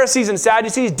 The Pharisees and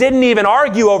Sadducees didn't even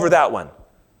argue over that one.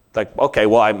 Like, okay,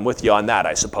 well, I'm with you on that,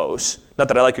 I suppose. Not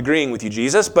that I like agreeing with you,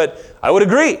 Jesus, but I would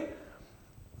agree.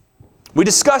 We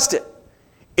discussed it.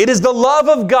 It is the love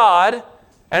of God,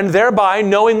 and thereby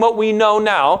knowing what we know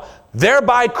now,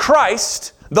 thereby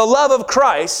Christ, the love of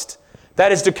Christ,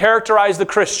 that is to characterize the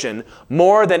Christian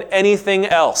more than anything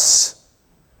else.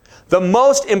 The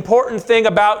most important thing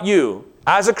about you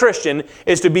as a Christian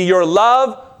is to be your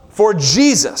love for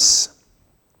Jesus.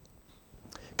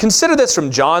 Consider this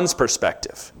from John's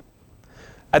perspective.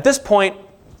 At this point,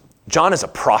 John is a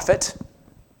prophet.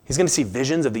 He's going to see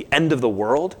visions of the end of the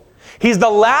world. He's the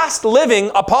last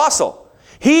living apostle.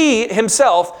 He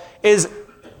himself is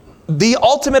the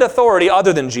ultimate authority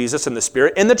other than Jesus and the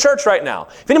Spirit in the church right now.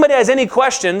 If anybody has any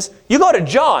questions, you go to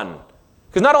John.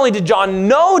 Because not only did John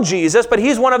know Jesus, but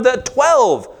he's one of the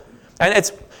 12. And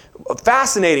it's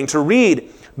fascinating to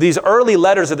read these early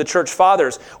letters of the church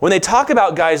fathers when they talk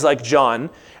about guys like John,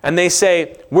 and they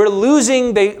say, we're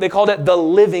losing, they called it the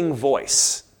living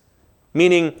voice.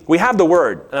 Meaning, we have the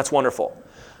word, and that's wonderful.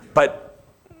 But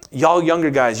y'all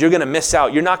younger guys, you're going to miss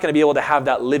out. You're not going to be able to have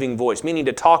that living voice, meaning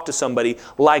to talk to somebody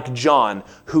like John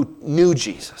who knew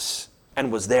Jesus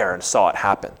and was there and saw it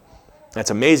happen. That's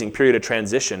an amazing period of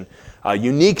transition, a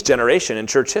unique generation in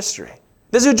church history.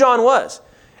 This is who John was.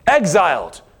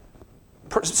 Exiled,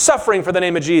 suffering for the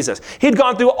name of Jesus. He'd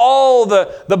gone through all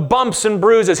the bumps and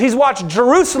bruises. He's watched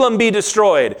Jerusalem be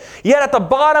destroyed. Yet at the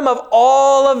bottom of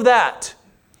all of that,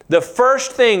 the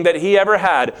first thing that he ever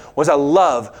had was a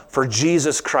love for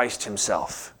Jesus Christ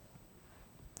himself.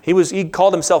 He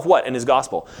called himself what in his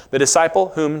gospel? The disciple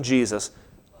whom Jesus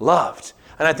loved.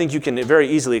 And I think you can very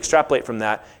easily extrapolate from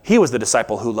that. He was the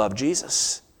disciple who loved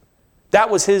Jesus. That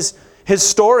was his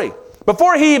story.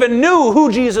 Before he even knew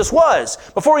who Jesus was,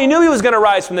 before he knew he was going to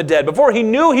rise from the dead, before he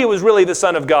knew he was really the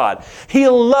Son of God, he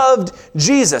loved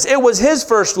Jesus. It was his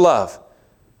first love.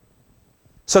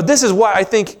 So this is what I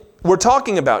think we're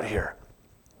talking about here.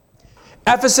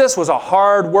 Ephesus was a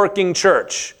hard-working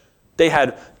church. They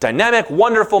had dynamic,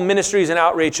 wonderful ministries and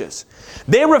outreaches.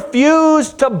 They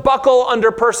refused to buckle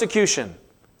under persecution.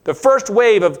 The first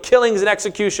wave of killings and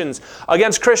executions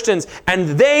against Christians, and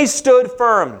they stood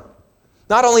firm.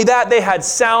 Not only that, they had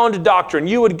sound doctrine.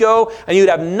 You would go and you'd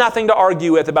have nothing to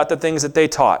argue with about the things that they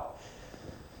taught.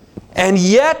 And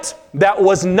yet, that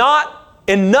was not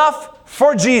enough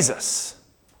for Jesus.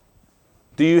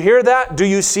 Do you hear that? Do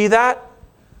you see that?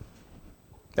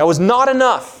 That was not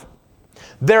enough.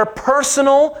 Their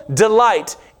personal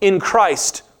delight in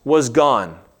Christ was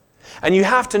gone. And you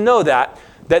have to know that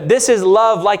this is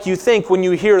love like you think when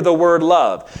you hear the word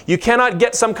love. You cannot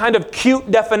get some kind of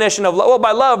cute definition of love. Well,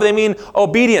 by love, they mean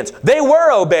obedience. They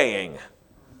were obeying.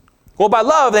 Well, by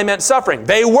love, they meant suffering.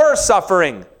 They were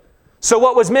suffering. So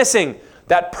what was missing?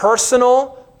 That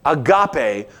personal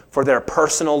agape for their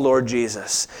personal Lord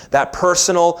Jesus. That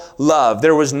personal love.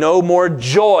 There was no more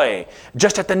joy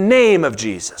just at the name of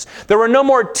Jesus. There were no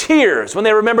more tears when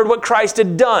they remembered what Christ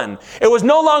had done. It was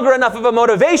no longer enough of a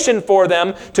motivation for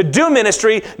them to do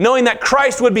ministry knowing that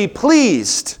Christ would be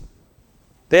pleased.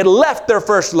 They had left their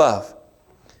first love.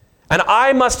 And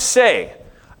I must say,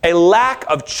 a lack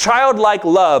of childlike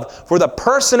love for the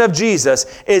person of Jesus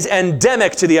is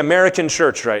endemic to the American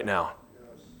church right now.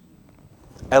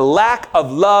 A lack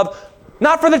of love,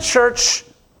 not for the church,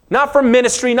 not for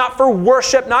ministry, not for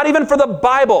worship, not even for the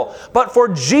Bible, but for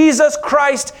Jesus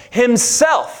Christ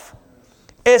himself,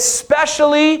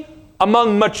 especially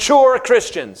among mature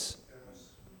Christians.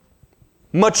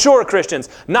 Mature Christians,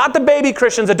 not the baby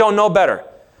Christians that don't know better.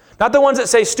 Not the ones that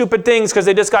say stupid things because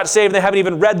they just got saved and they haven't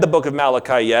even read the book of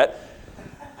Malachi yet.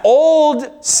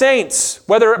 Old saints,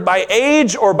 whether by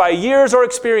age or by years or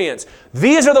experience,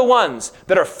 these are the ones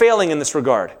that are failing in this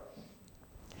regard.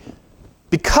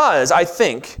 Because I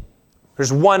think,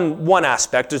 there's one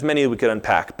aspect, there's many we could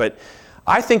unpack, but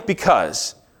I think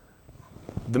because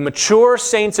the mature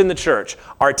saints in the church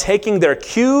are taking their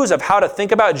cues of how to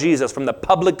think about Jesus from the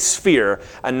public sphere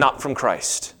and not from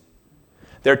Christ.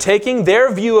 They're taking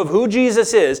their view of who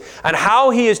Jesus is and how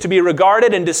he is to be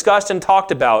regarded and discussed and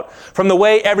talked about from the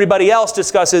way everybody else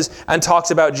discusses and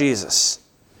talks about Jesus.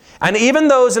 And even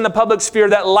those in the public sphere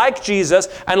that like Jesus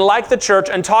and like the church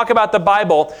and talk about the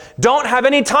Bible don't have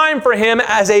any time for him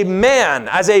as a man,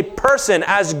 as a person,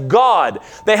 as God.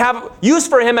 They have use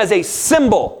for him as a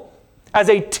symbol, as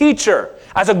a teacher,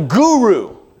 as a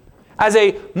guru, as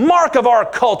a mark of our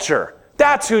culture.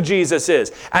 That's who Jesus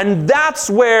is. And that's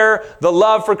where the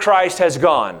love for Christ has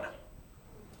gone.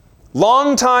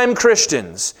 Longtime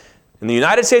Christians in the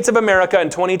United States of America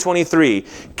in 2023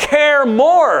 care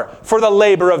more for the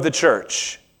labor of the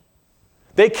church.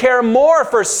 They care more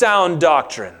for sound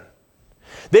doctrine.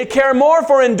 They care more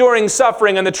for enduring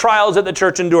suffering and the trials that the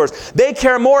church endures. They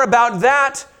care more about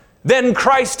that than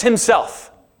Christ himself.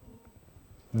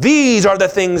 These are the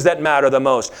things that matter the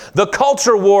most. The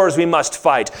culture wars we must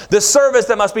fight. The service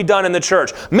that must be done in the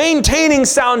church. Maintaining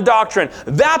sound doctrine.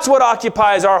 That's what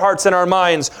occupies our hearts and our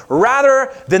minds,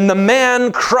 rather than the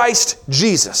man Christ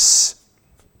Jesus.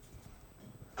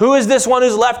 Who is this one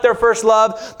who's left their first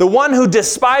love? The one who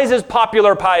despises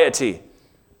popular piety.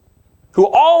 Who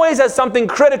always has something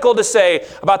critical to say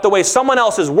about the way someone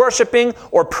else is worshiping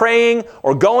or praying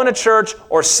or going to church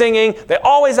or singing. They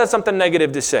always have something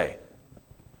negative to say.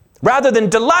 Rather than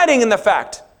delighting in the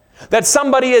fact that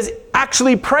somebody is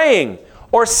actually praying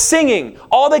or singing,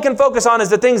 all they can focus on is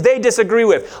the things they disagree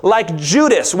with. Like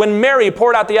Judas, when Mary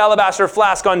poured out the alabaster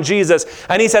flask on Jesus,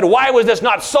 and he said, "Why was this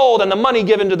not sold and the money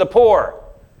given to the poor?"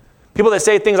 People that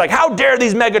say things like, "How dare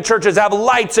these mega churches have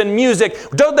lights and music?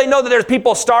 Don't they know that there's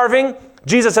people starving?"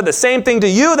 Jesus said the same thing to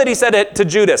you that he said it to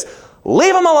Judas.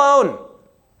 Leave them alone.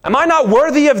 Am I not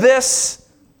worthy of this?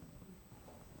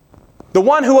 The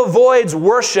one who avoids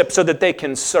worship so that they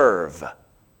can serve.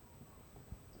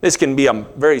 This can be a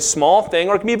very small thing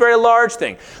or it can be a very large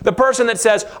thing. The person that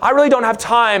says, "I really don't have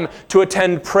time to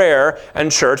attend prayer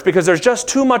and church because there's just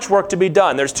too much work to be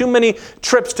done. There's too many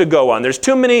trips to go on. There's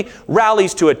too many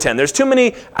rallies to attend. There's too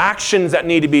many actions that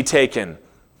need to be taken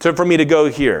for me to go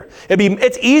here."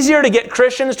 It's easier to get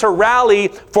Christians to rally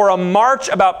for a march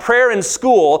about prayer in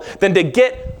school than to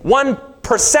get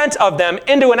 1% of them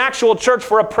into an actual church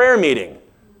for a prayer meeting.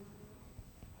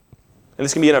 And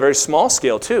this can be on a very small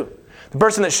scale too. The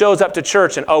person that shows up to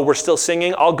church and, "Oh, we're still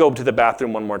singing, I'll go to the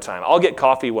bathroom one more time. I'll get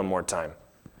coffee one more time.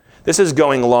 This is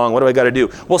going long. What do I got to do?"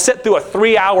 We'll sit through a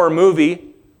 3-hour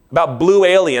movie about blue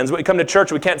aliens. When we come to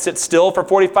church, we can't sit still for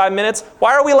 45 minutes.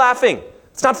 Why are we laughing?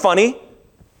 It's not funny.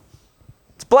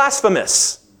 It's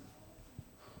blasphemous.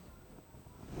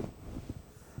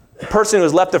 The person who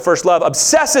has left their first love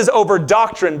obsesses over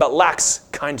doctrine but lacks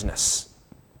kindness.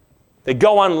 They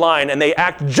go online and they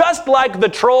act just like the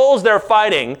trolls they're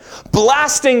fighting,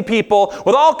 blasting people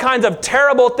with all kinds of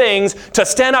terrible things to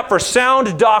stand up for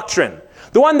sound doctrine.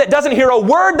 The one that doesn't hear a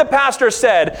word the pastor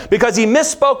said because he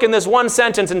misspoke in this one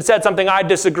sentence and said something I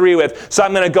disagree with, so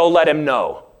I'm going to go let him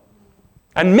know.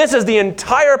 And misses the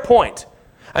entire point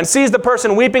and sees the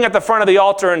person weeping at the front of the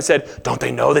altar and said, "Don't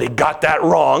they know that he got that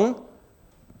wrong?"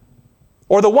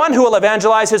 Or the one who will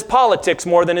evangelize his politics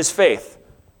more than his faith.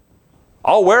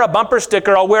 I'll wear a bumper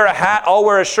sticker, I'll wear a hat, I'll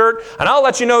wear a shirt, and I'll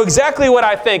let you know exactly what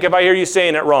I think if I hear you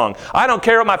saying it wrong. I don't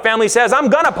care what my family says, I'm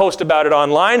going to post about it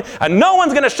online, and no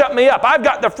one's going to shut me up. I've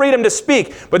got the freedom to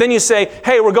speak. But then you say,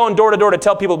 "Hey, we're going door to door to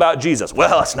tell people about Jesus."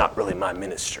 Well, it's not really my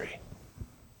ministry.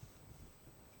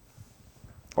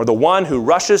 Or the one who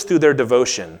rushes through their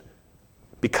devotion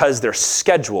because their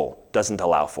schedule doesn't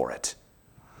allow for it.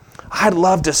 I'd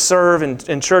love to serve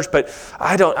in church, but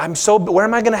where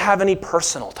am I going to have any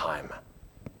personal time?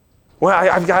 Well,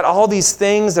 I've got all these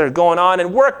things that are going on,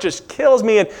 and work just kills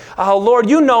me, and oh, Lord,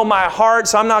 you know my heart,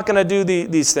 so I'm not going to do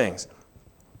these things.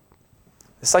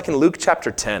 It's like in Luke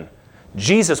chapter 10.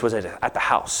 Jesus was at the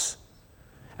house,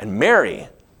 and Mary,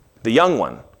 the young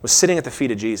one, was sitting at the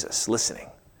feet of Jesus, listening.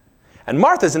 And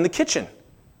Martha's in the kitchen,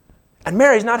 and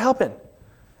Mary's not helping.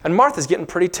 And Martha's getting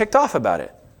pretty ticked off about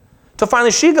it. So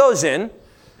finally she goes in,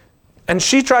 and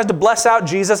she tries to bless out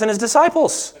Jesus and his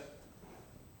disciples.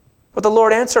 But the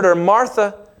Lord answered her,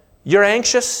 Martha, you're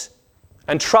anxious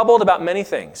and troubled about many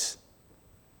things.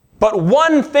 But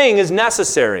one thing is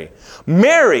necessary.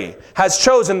 Mary has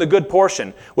chosen the good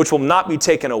portion, which will not be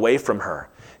taken away from her.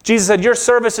 Jesus said, your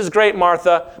service is great,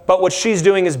 Martha, but what she's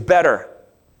doing is better.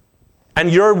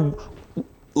 And your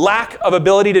lack of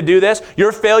ability to do this,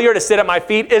 your failure to sit at my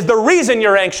feet, is the reason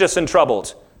you're anxious and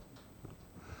troubled.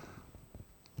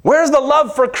 Where's the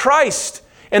love for Christ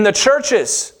in the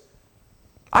churches?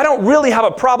 I don't really have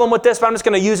a problem with this, but I'm just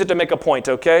going to use it to make a point,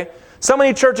 okay? So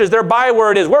many churches, their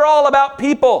byword is, we're all about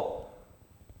people.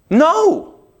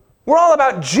 No, we're all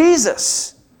about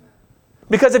Jesus.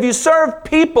 Because if you serve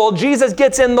people, Jesus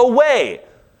gets in the way.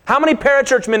 How many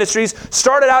parachurch ministries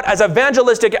started out as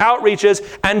evangelistic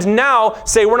outreaches and now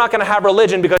say we're not going to have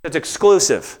religion because it's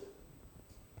exclusive?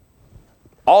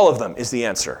 All of them is the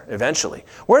answer, eventually.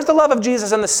 Where's the love of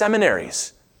Jesus in the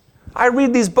seminaries? I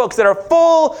read these books that are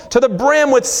full to the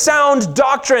brim with sound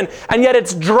doctrine, and yet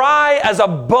it's dry as a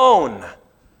bone.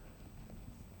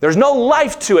 There's no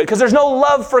life to it because there's no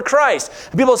love for Christ.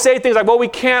 And people say things like, well, we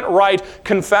can't write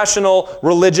confessional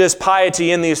religious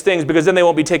piety in these things because then they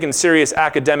won't be taken serious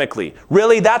academically.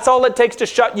 Really? That's all it takes to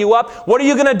shut you up? What are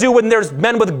you going to do when there's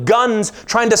men with guns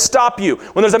trying to stop you?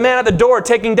 When there's a man at the door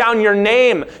taking down your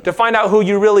name to find out who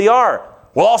you really are?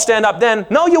 Well, I'll stand up then.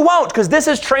 No, you won't, because this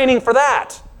is training for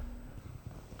that.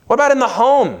 What about in the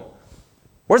home?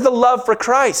 Where's the love for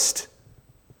Christ?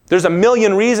 There's a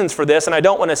million reasons for this, and I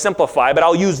don't want to simplify, but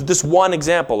I'll use this one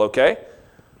example, okay?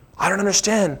 I don't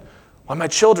understand why my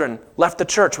children left the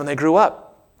church when they grew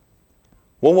up.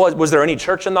 Well, was there any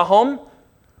church in the home?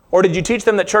 Or did you teach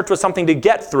them that church was something to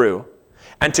get through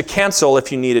and to cancel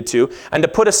if you needed to, and to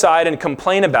put aside and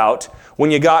complain about when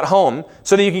you got home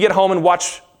so that you could get home and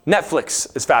watch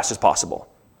Netflix as fast as possible?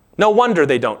 No wonder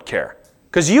they don't care,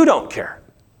 because you don't care.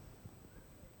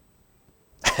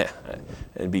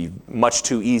 It'd be much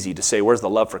too easy to say, where's the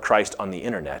love for Christ on the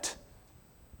internet?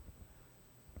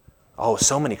 Oh,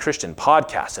 so many Christian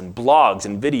podcasts and blogs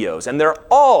and videos, and they're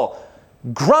all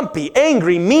grumpy,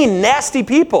 angry, mean, nasty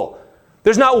people.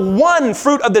 There's not one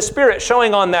fruit of the Spirit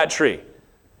showing on that tree.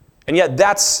 And yet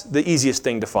that's the easiest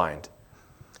thing to find.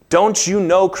 Don't you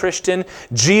know, Christian,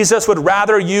 Jesus would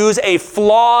rather use a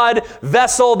flawed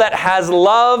vessel that has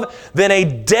love than a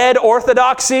dead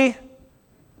orthodoxy?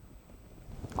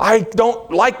 I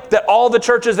don't like that all the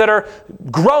churches that are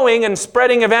growing and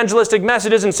spreading evangelistic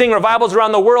messages and seeing revivals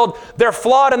around the world, they're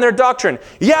flawed in their doctrine.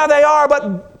 Yeah, they are,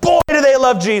 but boy, do they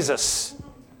love Jesus.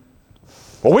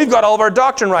 Well, we've got all of our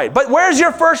doctrine right. But where's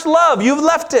your first love? You've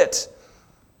left it.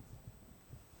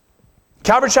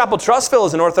 Calvary Chapel Trustville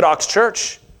is an Orthodox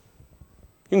church.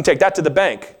 You can take that to the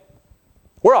bank.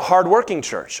 We're a hardworking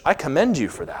church. I commend you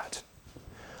for that.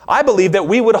 I believe that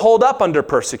we would hold up under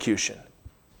persecution.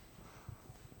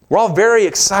 We're all very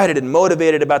excited and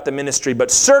motivated about the ministry, but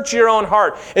search your own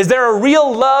heart. Is there a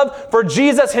real love for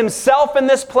Jesus himself in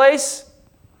this place?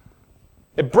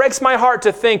 It breaks my heart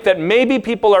to think that maybe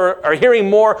people are hearing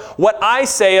more what I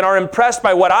say and are impressed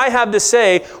by what I have to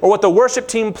say or what the worship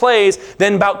team plays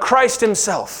than about Christ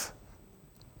himself.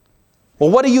 Well,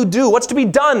 what do you do? What's to be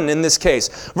done in this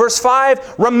case? Verse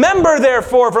 5, remember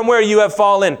therefore from where you have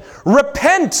fallen.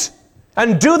 Repent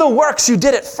and do the works you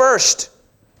did at first.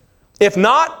 If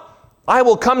not, I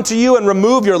will come to you and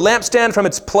remove your lampstand from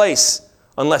its place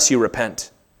unless you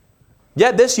repent.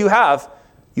 Yet this you have.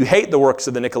 You hate the works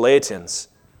of the Nicolaitans,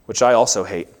 which I also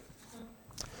hate.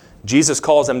 Jesus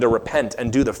calls them to repent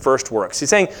and do the first works. He's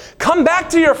saying, come back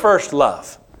to your first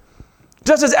love.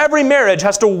 Just as every marriage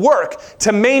has to work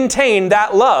to maintain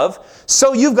that love,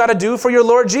 so you've got to do for your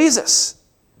Lord Jesus.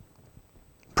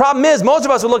 Problem is, most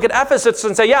of us would look at Ephesus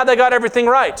and say, yeah, they got everything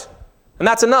right. And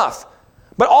that's enough.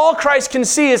 But all Christ can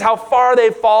see is how far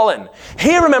they've fallen.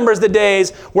 He remembers the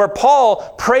days where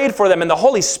Paul prayed for them and the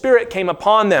Holy Spirit came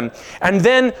upon them. And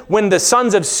then when the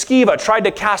sons of Sceva tried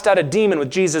to cast out a demon with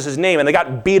Jesus' name and they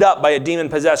got beat up by a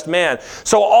demon-possessed man.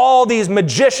 So all these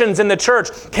magicians in the church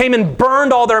came and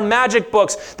burned all their magic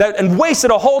books and wasted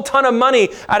a whole ton of money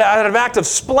out of an act of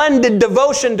splendid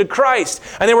devotion to Christ.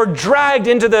 And they were dragged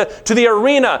into the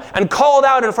arena and called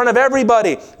out in front of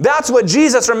everybody. That's what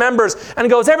Jesus remembers and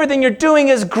goes, everything you're doing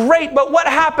is great, but what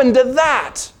happened to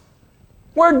that?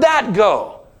 Where'd that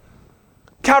go?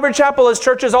 Calvary Chapel has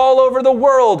churches all over the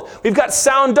world. We've got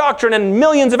sound doctrine and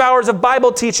millions of hours of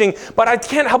Bible teaching, but I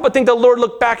can't help but think the Lord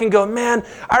looked back and go, man,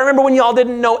 I remember when y'all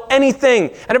didn't know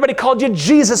anything, and everybody called you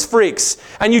Jesus freaks,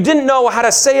 and you didn't know how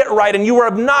to say it right, and you were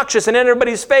obnoxious in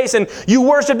everybody's face, and you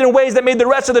worshiped in ways that made the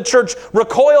rest of the church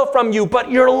recoil from you,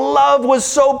 but your love was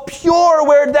so pure.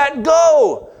 Where'd that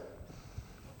go?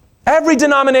 Every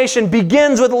denomination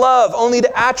begins with love, only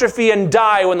to atrophy and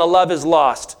die when the love is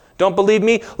lost. Don't believe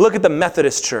me? Look at the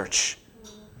Methodist Church.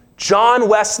 John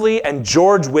Wesley and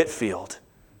George Whitefield,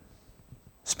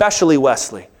 especially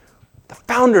Wesley, the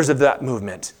founders of that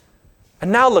movement.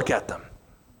 And now look at them.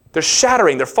 They're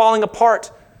shattering, they're falling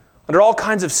apart under all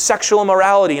kinds of sexual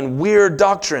immorality and weird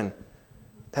doctrine.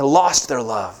 They lost their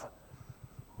love.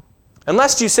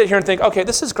 Unless you sit here and think, okay,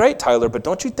 this is great, Tyler, but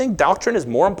don't you think doctrine is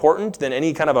more important than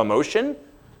any kind of emotion?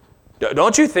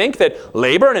 Don't you think that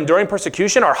labor and enduring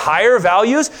persecution are higher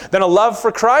values than a love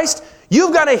for Christ?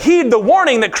 You've got to heed the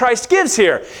warning that Christ gives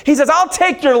here. He says, I'll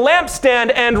take your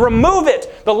lampstand and remove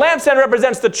it. The lampstand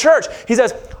represents the church. He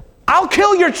says, I'll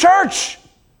kill your church.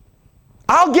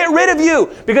 I'll get rid of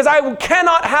you because I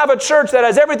cannot have a church that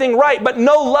has everything right but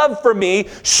no love for me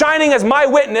shining as my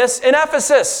witness in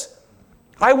Ephesus.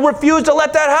 I refuse to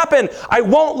let that happen. I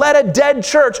won't let a dead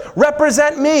church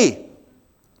represent me.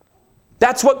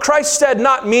 That's what Christ said,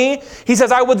 not me. He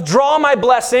says, I withdraw my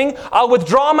blessing. I'll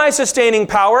withdraw my sustaining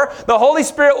power. The Holy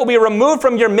Spirit will be removed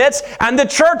from your midst, and the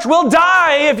church will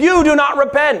die if you do not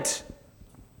repent.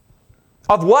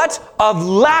 Of what? Of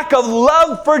lack of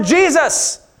love for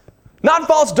Jesus. Not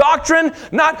false doctrine,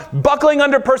 not buckling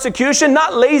under persecution,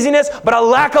 not laziness, but a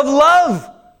lack of love.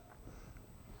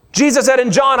 Jesus said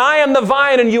in John, I am the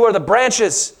vine and you are the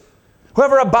branches.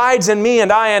 Whoever abides in me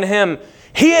and I in him,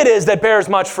 he it is that bears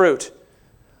much fruit.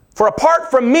 For apart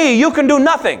from me, you can do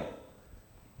nothing.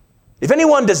 If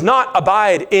anyone does not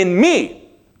abide in me,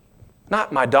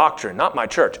 not my doctrine, not my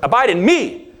church, abide in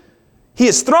me, he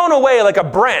is thrown away like a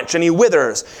branch and he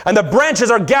withers, and the branches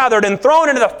are gathered and thrown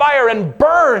into the fire and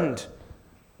burned.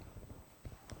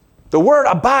 The word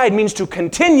abide means to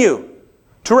continue,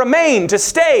 to remain, to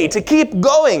stay, to keep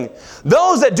going.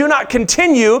 Those that do not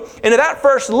continue into that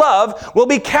first love will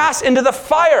be cast into the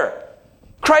fire.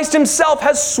 Christ himself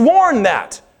has sworn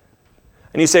that.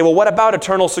 And you say, well, what about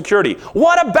eternal security?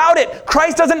 What about it?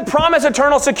 Christ doesn't promise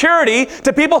eternal security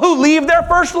to people who leave their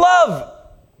first love.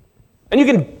 And you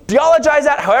can theologize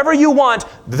that however you want.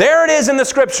 There it is in the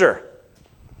scripture.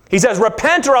 He says,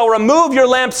 repent or I'll remove your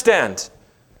lampstand.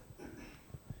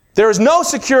 There is no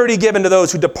security given to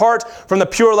those who depart from the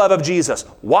pure love of Jesus.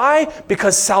 Why?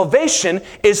 Because salvation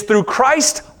is through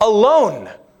Christ alone.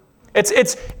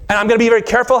 And I'm going to be very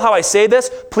careful how I say this.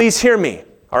 Please hear me.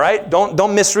 All right?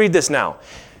 Don't misread this now.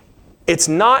 It's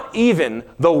not even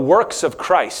the works of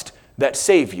Christ that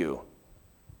save you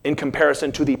in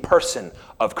comparison to the person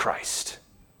of Christ.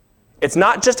 It's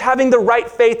not just having the right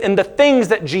faith in the things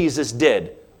that Jesus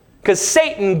did, because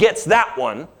Satan gets that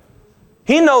one.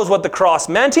 He knows what the cross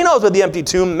meant. He knows what the empty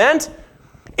tomb meant.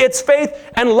 It's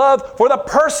faith and love for the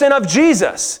person of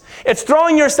Jesus. It's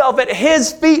throwing yourself at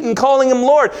his feet and calling him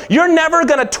Lord. You're never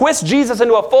going to twist Jesus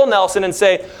into a full Nelson and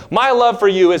say, my love for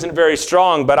you isn't very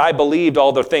strong, but I believed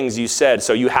all the things you said,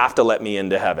 so you have to let me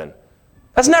into heaven.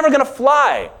 That's never going to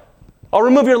fly. I'll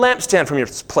remove your lampstand from your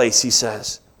place, he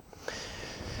says.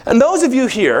 And those of you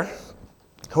here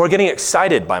who are getting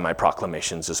excited by my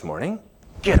proclamations this morning,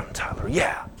 get them, Tyler,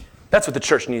 yeah. That's what the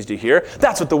church needs to hear.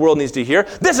 That's what the world needs to hear.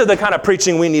 This is the kind of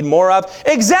preaching we need more of.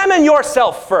 Examine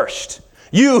yourself first.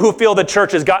 You who feel the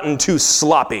church has gotten too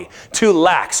sloppy, too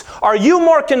lax. Are you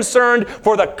more concerned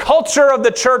for the culture of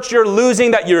the church you're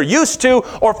losing that you're used to,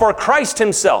 or for Christ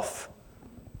himself?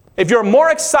 If you're more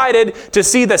excited to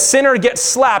see the sinner get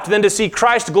slapped than to see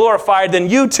Christ glorified, then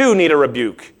you too need a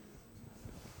rebuke.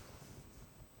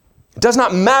 It does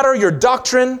not matter your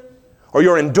doctrine or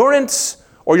your endurance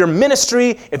or your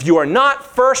ministry if you are not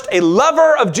first a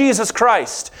lover of Jesus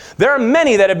Christ. There are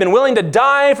many that have been willing to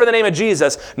die for the name of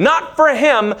Jesus, not for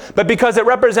him, but because it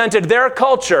represented their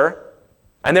culture,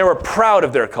 and they were proud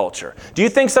of their culture. Do you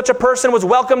think such a person was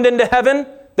welcomed into heaven?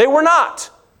 They were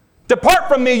not. Depart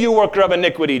from me, you worker of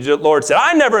iniquity, the Lord said.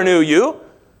 I never knew you.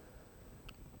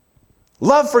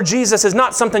 Love for Jesus is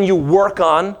not something you work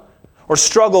on or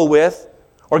struggle with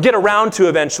or get around to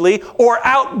eventually or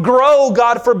outgrow,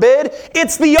 God forbid.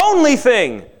 It's the only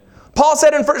thing. Paul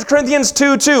said in 1 Corinthians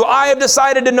 2:2, I have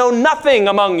decided to know nothing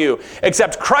among you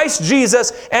except Christ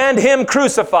Jesus and Him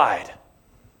crucified.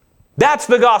 That's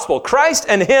the gospel. Christ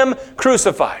and Him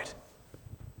crucified.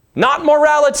 Not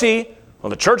morality. Well,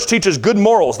 the church teaches good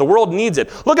morals. The world needs it.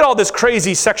 Look at all this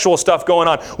crazy sexual stuff going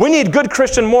on. We need good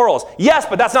Christian morals. Yes,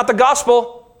 but that's not the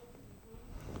gospel.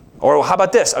 Or how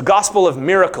about this? A gospel of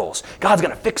miracles. God's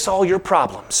going to fix all your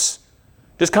problems.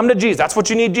 Just come to Jesus. That's what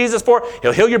you need Jesus for.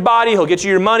 He'll heal your body. He'll get you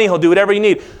your money. He'll do whatever you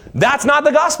need. That's not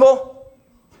the gospel.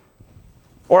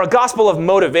 Or a gospel of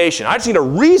motivation. I just need a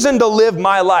reason to live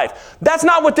my life. That's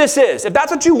not what this is. If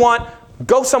that's what you want,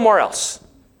 go somewhere else.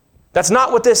 That's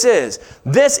not what this is.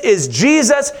 This is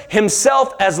Jesus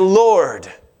Himself as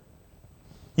Lord.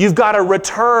 You've got to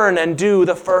return and do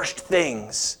the first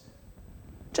things.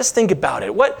 Just think about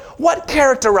it. What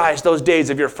characterized those days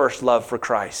of your first love for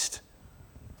Christ?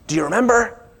 Do you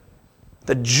remember?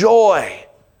 The joy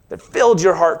that filled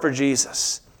your heart for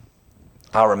Jesus.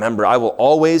 I'll remember. I will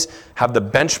always have the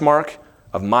benchmark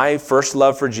of my first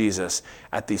love for Jesus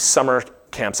at the summer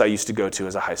camps I used to go to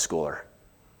as a high schooler,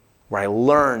 where I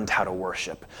learned how to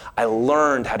worship. I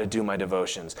learned how to do my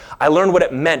devotions. I learned what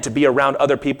it meant to be around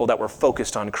other people that were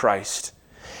focused on Christ.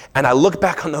 And I look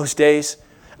back on those days,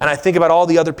 and I think about all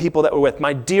the other people that were with,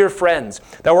 my dear friends,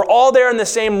 that were all there in the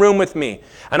same room with me.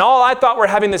 And all I thought were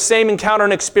having the same encounter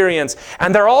and experience.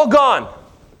 And they're all gone.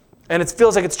 And it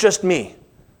feels like it's just me.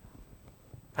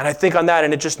 And I think on that,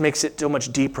 and it just makes it so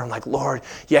much deeper. I'm like, Lord,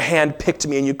 you handpicked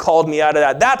me and you called me out of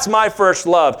that. That's my first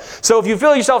love. So if you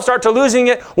feel yourself start to losing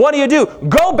it, what do?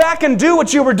 Go back and do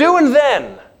what you were doing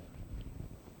then.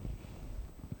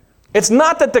 It's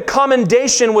not that the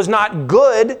commendation was not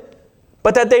good,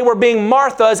 but that they were being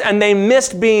Marthas and they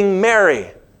missed being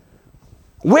Mary.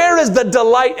 Where is the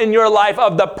delight in your life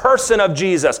of the person of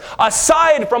Jesus,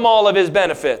 aside from all of His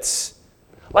benefits?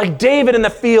 Like David in the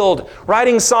field,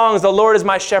 writing songs, the Lord is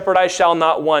my shepherd, I shall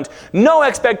not want. No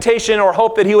expectation or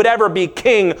hope that he would ever be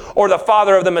king or the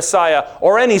father of the Messiah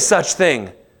or any such thing.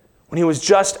 When he was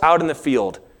just out in the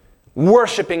field,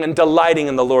 worshiping and delighting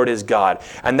in the Lord his God.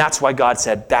 And that's why God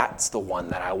said, that's the one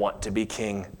that I want to be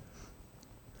king.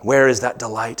 Where is that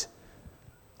delight?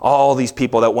 All these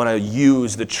people that want to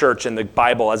use the church and the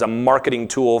Bible as a marketing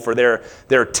tool for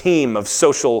their team of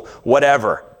social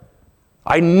whatever.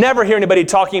 I never hear anybody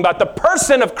talking about the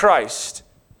person of Christ.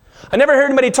 I never hear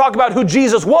anybody talk about who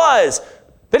Jesus was.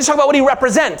 They just talk about what He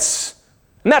represents.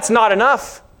 And that's not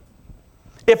enough.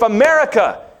 If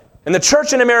America and the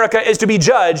church in America is to be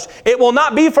judged, it will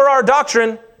not be for our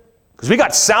doctrine, because we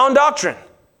got sound doctrine.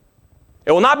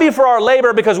 It will not be for our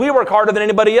labor, because we work harder than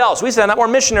anybody else. We send out more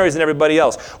missionaries than everybody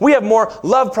else. We have more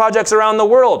love projects around the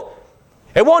world.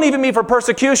 It won't even be for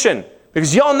persecution,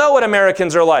 because y'all know what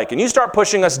Americans are like. And you start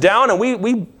pushing us down, and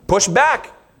we push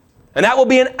back. And that will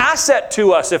be an asset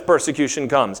to us if persecution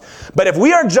comes. But if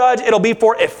we are judged, it'll be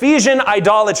for Ephesian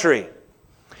idolatry.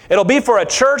 It'll be for a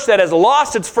church that has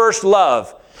lost its first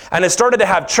love and has started to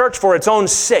have church for its own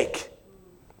sake.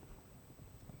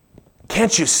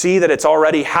 Can't you see that it's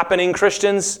already happening,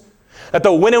 Christians? That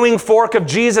the winnowing fork of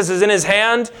Jesus is in His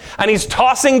hand, and He's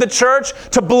tossing the church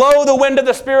to blow the wind of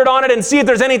the Spirit on it and see if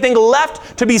there's anything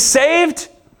left to be saved,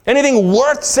 anything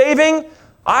worth saving.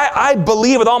 I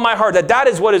believe with all my heart that that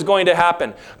is what is going to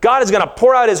happen. God is going to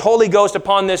pour out His Holy Ghost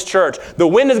upon this church. The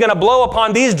wind is going to blow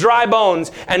upon these dry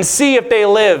bones and see if they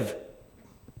live.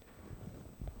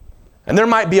 And there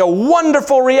might be a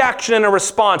wonderful reaction and a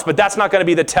response, but that's not going to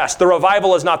be the test. The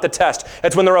revival is not the test.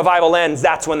 It's when the revival ends,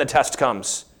 that's when the test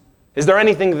comes. Is there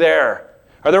anything there?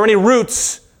 Are there any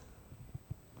roots?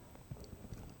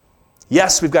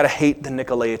 Yes, we've got to hate the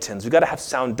Nicolaitans. We've got to have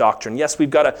sound doctrine. Yes, we've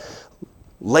got to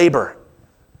labor.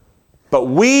 But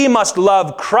we must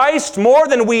love Christ more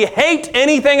than we hate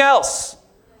anything else.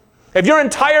 If your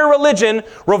entire religion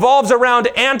revolves around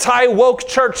anti-woke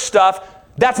church stuff,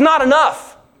 that's not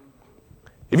enough.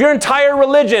 If your entire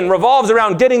religion revolves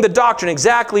around getting the doctrine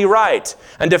exactly right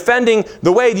and defending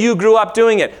the way you grew up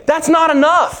doing it, that's not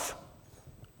enough.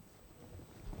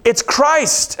 It's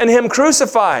Christ and Him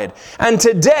crucified. And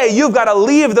today you've got to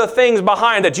leave the things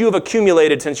behind that you have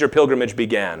accumulated since your pilgrimage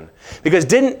began. Because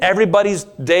didn't everybody's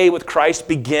day with Christ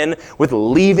begin with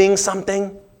leaving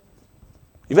something?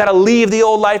 You've got to leave the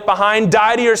old life behind,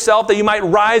 die to yourself that you might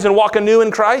rise and walk anew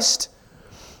in Christ.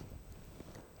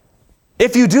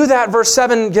 If you do that, verse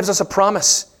 7 gives us a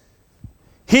promise.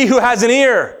 He who has an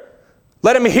ear,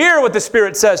 let him hear what the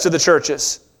Spirit says to the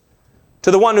churches.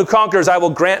 To the one who conquers, I will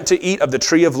grant to eat of the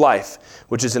tree of life,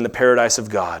 which is in the paradise of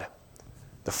God.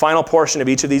 The final portion of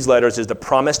each of these letters is the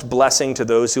promised blessing to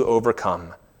those who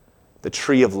overcome, the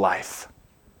tree of life,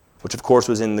 which of course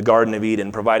was in the Garden of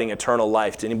Eden, providing eternal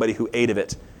life to anybody who ate of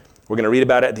it. We're going to read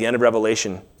about it at the end of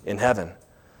Revelation in heaven.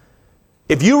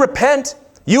 If you repent,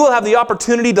 you will have the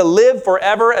opportunity to live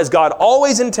forever as God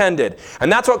always intended.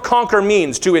 And that's what conquer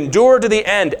means, to endure to the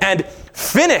end and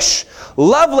finish.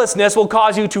 Lovelessness will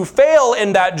cause you to fail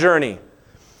in that journey.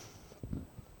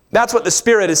 That's what the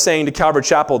Spirit is saying to Calvary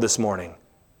Chapel this morning.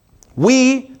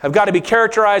 We have got to be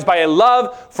characterized by a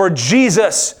love for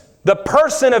Jesus, the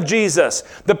person of Jesus,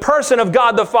 the person of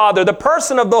God the Father, the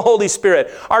person of the Holy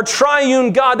Spirit, our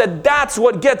triune God, that's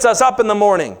what gets us up in the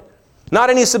morning, not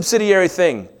any subsidiary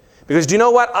thing. Because do you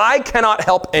know what? I cannot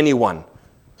help anyone.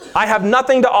 I have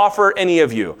nothing to offer any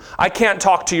of you. I can't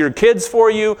talk to your kids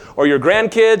for you, or your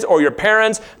grandkids, or your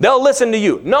parents. They'll listen to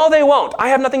you. No, they won't. I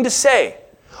have nothing to say.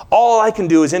 All I can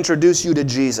do is introduce you to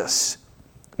Jesus.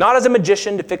 Not as a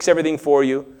magician to fix everything for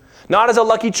you. Not as a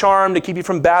lucky charm to keep you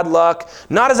from bad luck.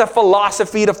 Not as a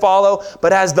philosophy to follow,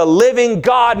 but as the living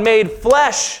God made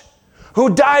flesh, who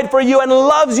died for you and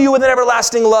loves you with an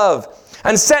everlasting love,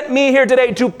 and sent me here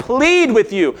today to plead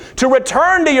with you to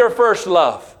return to your first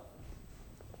love.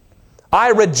 I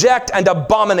reject and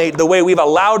abominate the way we've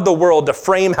allowed the world to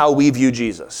frame how we view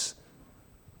Jesus.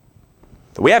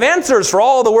 We have answers for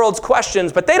all the world's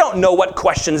questions, but they don't know what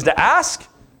questions to ask.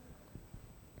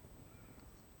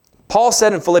 Paul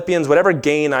said in Philippians, whatever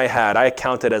gain I had, I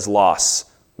counted as loss.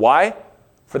 Why?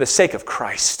 For the sake of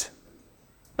Christ.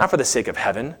 Not for the sake of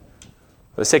heaven,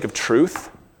 for the sake of truth.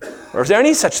 Or is there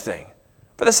any such thing?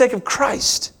 For the sake of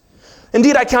Christ.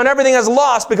 Indeed, I count everything as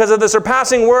lost because of the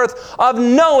surpassing worth of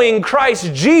knowing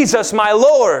Christ Jesus my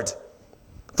Lord.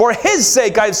 For his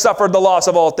sake I've suffered the loss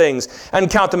of all things and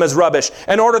count them as rubbish,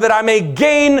 in order that I may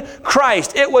gain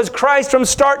Christ. It was Christ from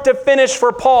start to finish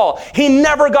for Paul. He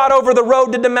never got over the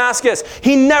road to Damascus.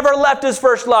 He never left his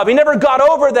first love. He never got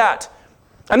over that.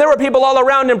 And there were people all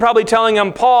around him probably telling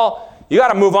him, Paul, you got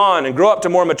to move on and grow up to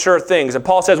more mature things. And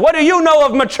Paul says, what do you know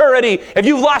of maturity if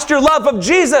you've lost your love of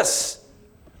Jesus?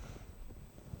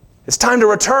 It's time to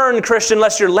return, Christian,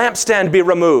 lest your lampstand be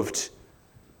removed.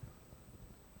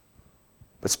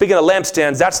 But speaking of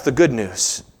lampstands, that's the good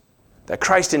news. That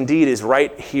Christ indeed is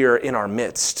right here in our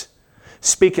midst,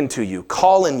 speaking to you,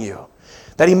 calling you,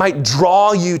 that he might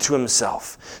draw you to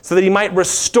himself, so that he might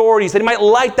restore you, so that he might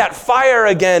light that fire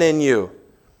again in you.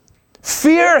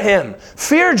 Fear him,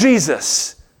 fear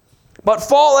Jesus, but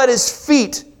fall at his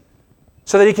feet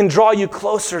so that he can draw you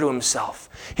closer to himself.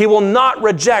 He will not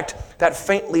reject that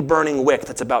faintly burning wick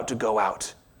that's about to go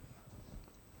out.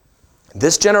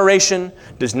 This generation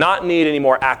does not need any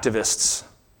more activists,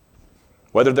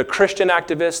 whether they're Christian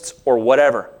activists or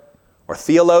whatever, or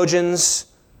theologians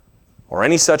or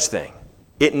any such thing.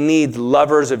 It needs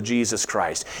lovers of Jesus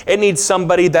Christ. It needs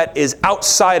somebody that is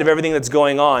outside of everything that's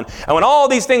going on. And when all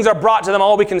these things are brought to them,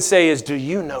 all we can say is, do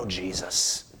you know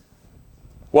Jesus?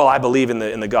 Well, I believe in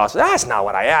the gospel. That's not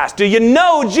what I asked. Do you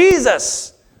know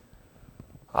Jesus?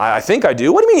 I think I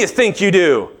do. What do you mean you think you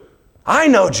do? I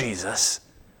know Jesus.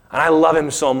 And I love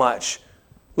him so much.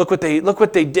 Look what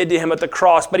they did to him at the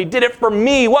cross, but he did it for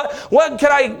me. What could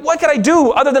I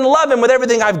do other than love him with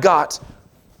everything I've got?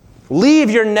 Leave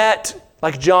your net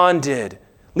like John did.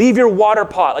 Leave your water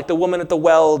pot like the woman at the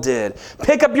well did.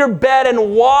 Pick up your bed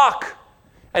and walk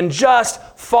and just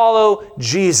follow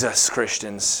Jesus,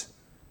 Christians.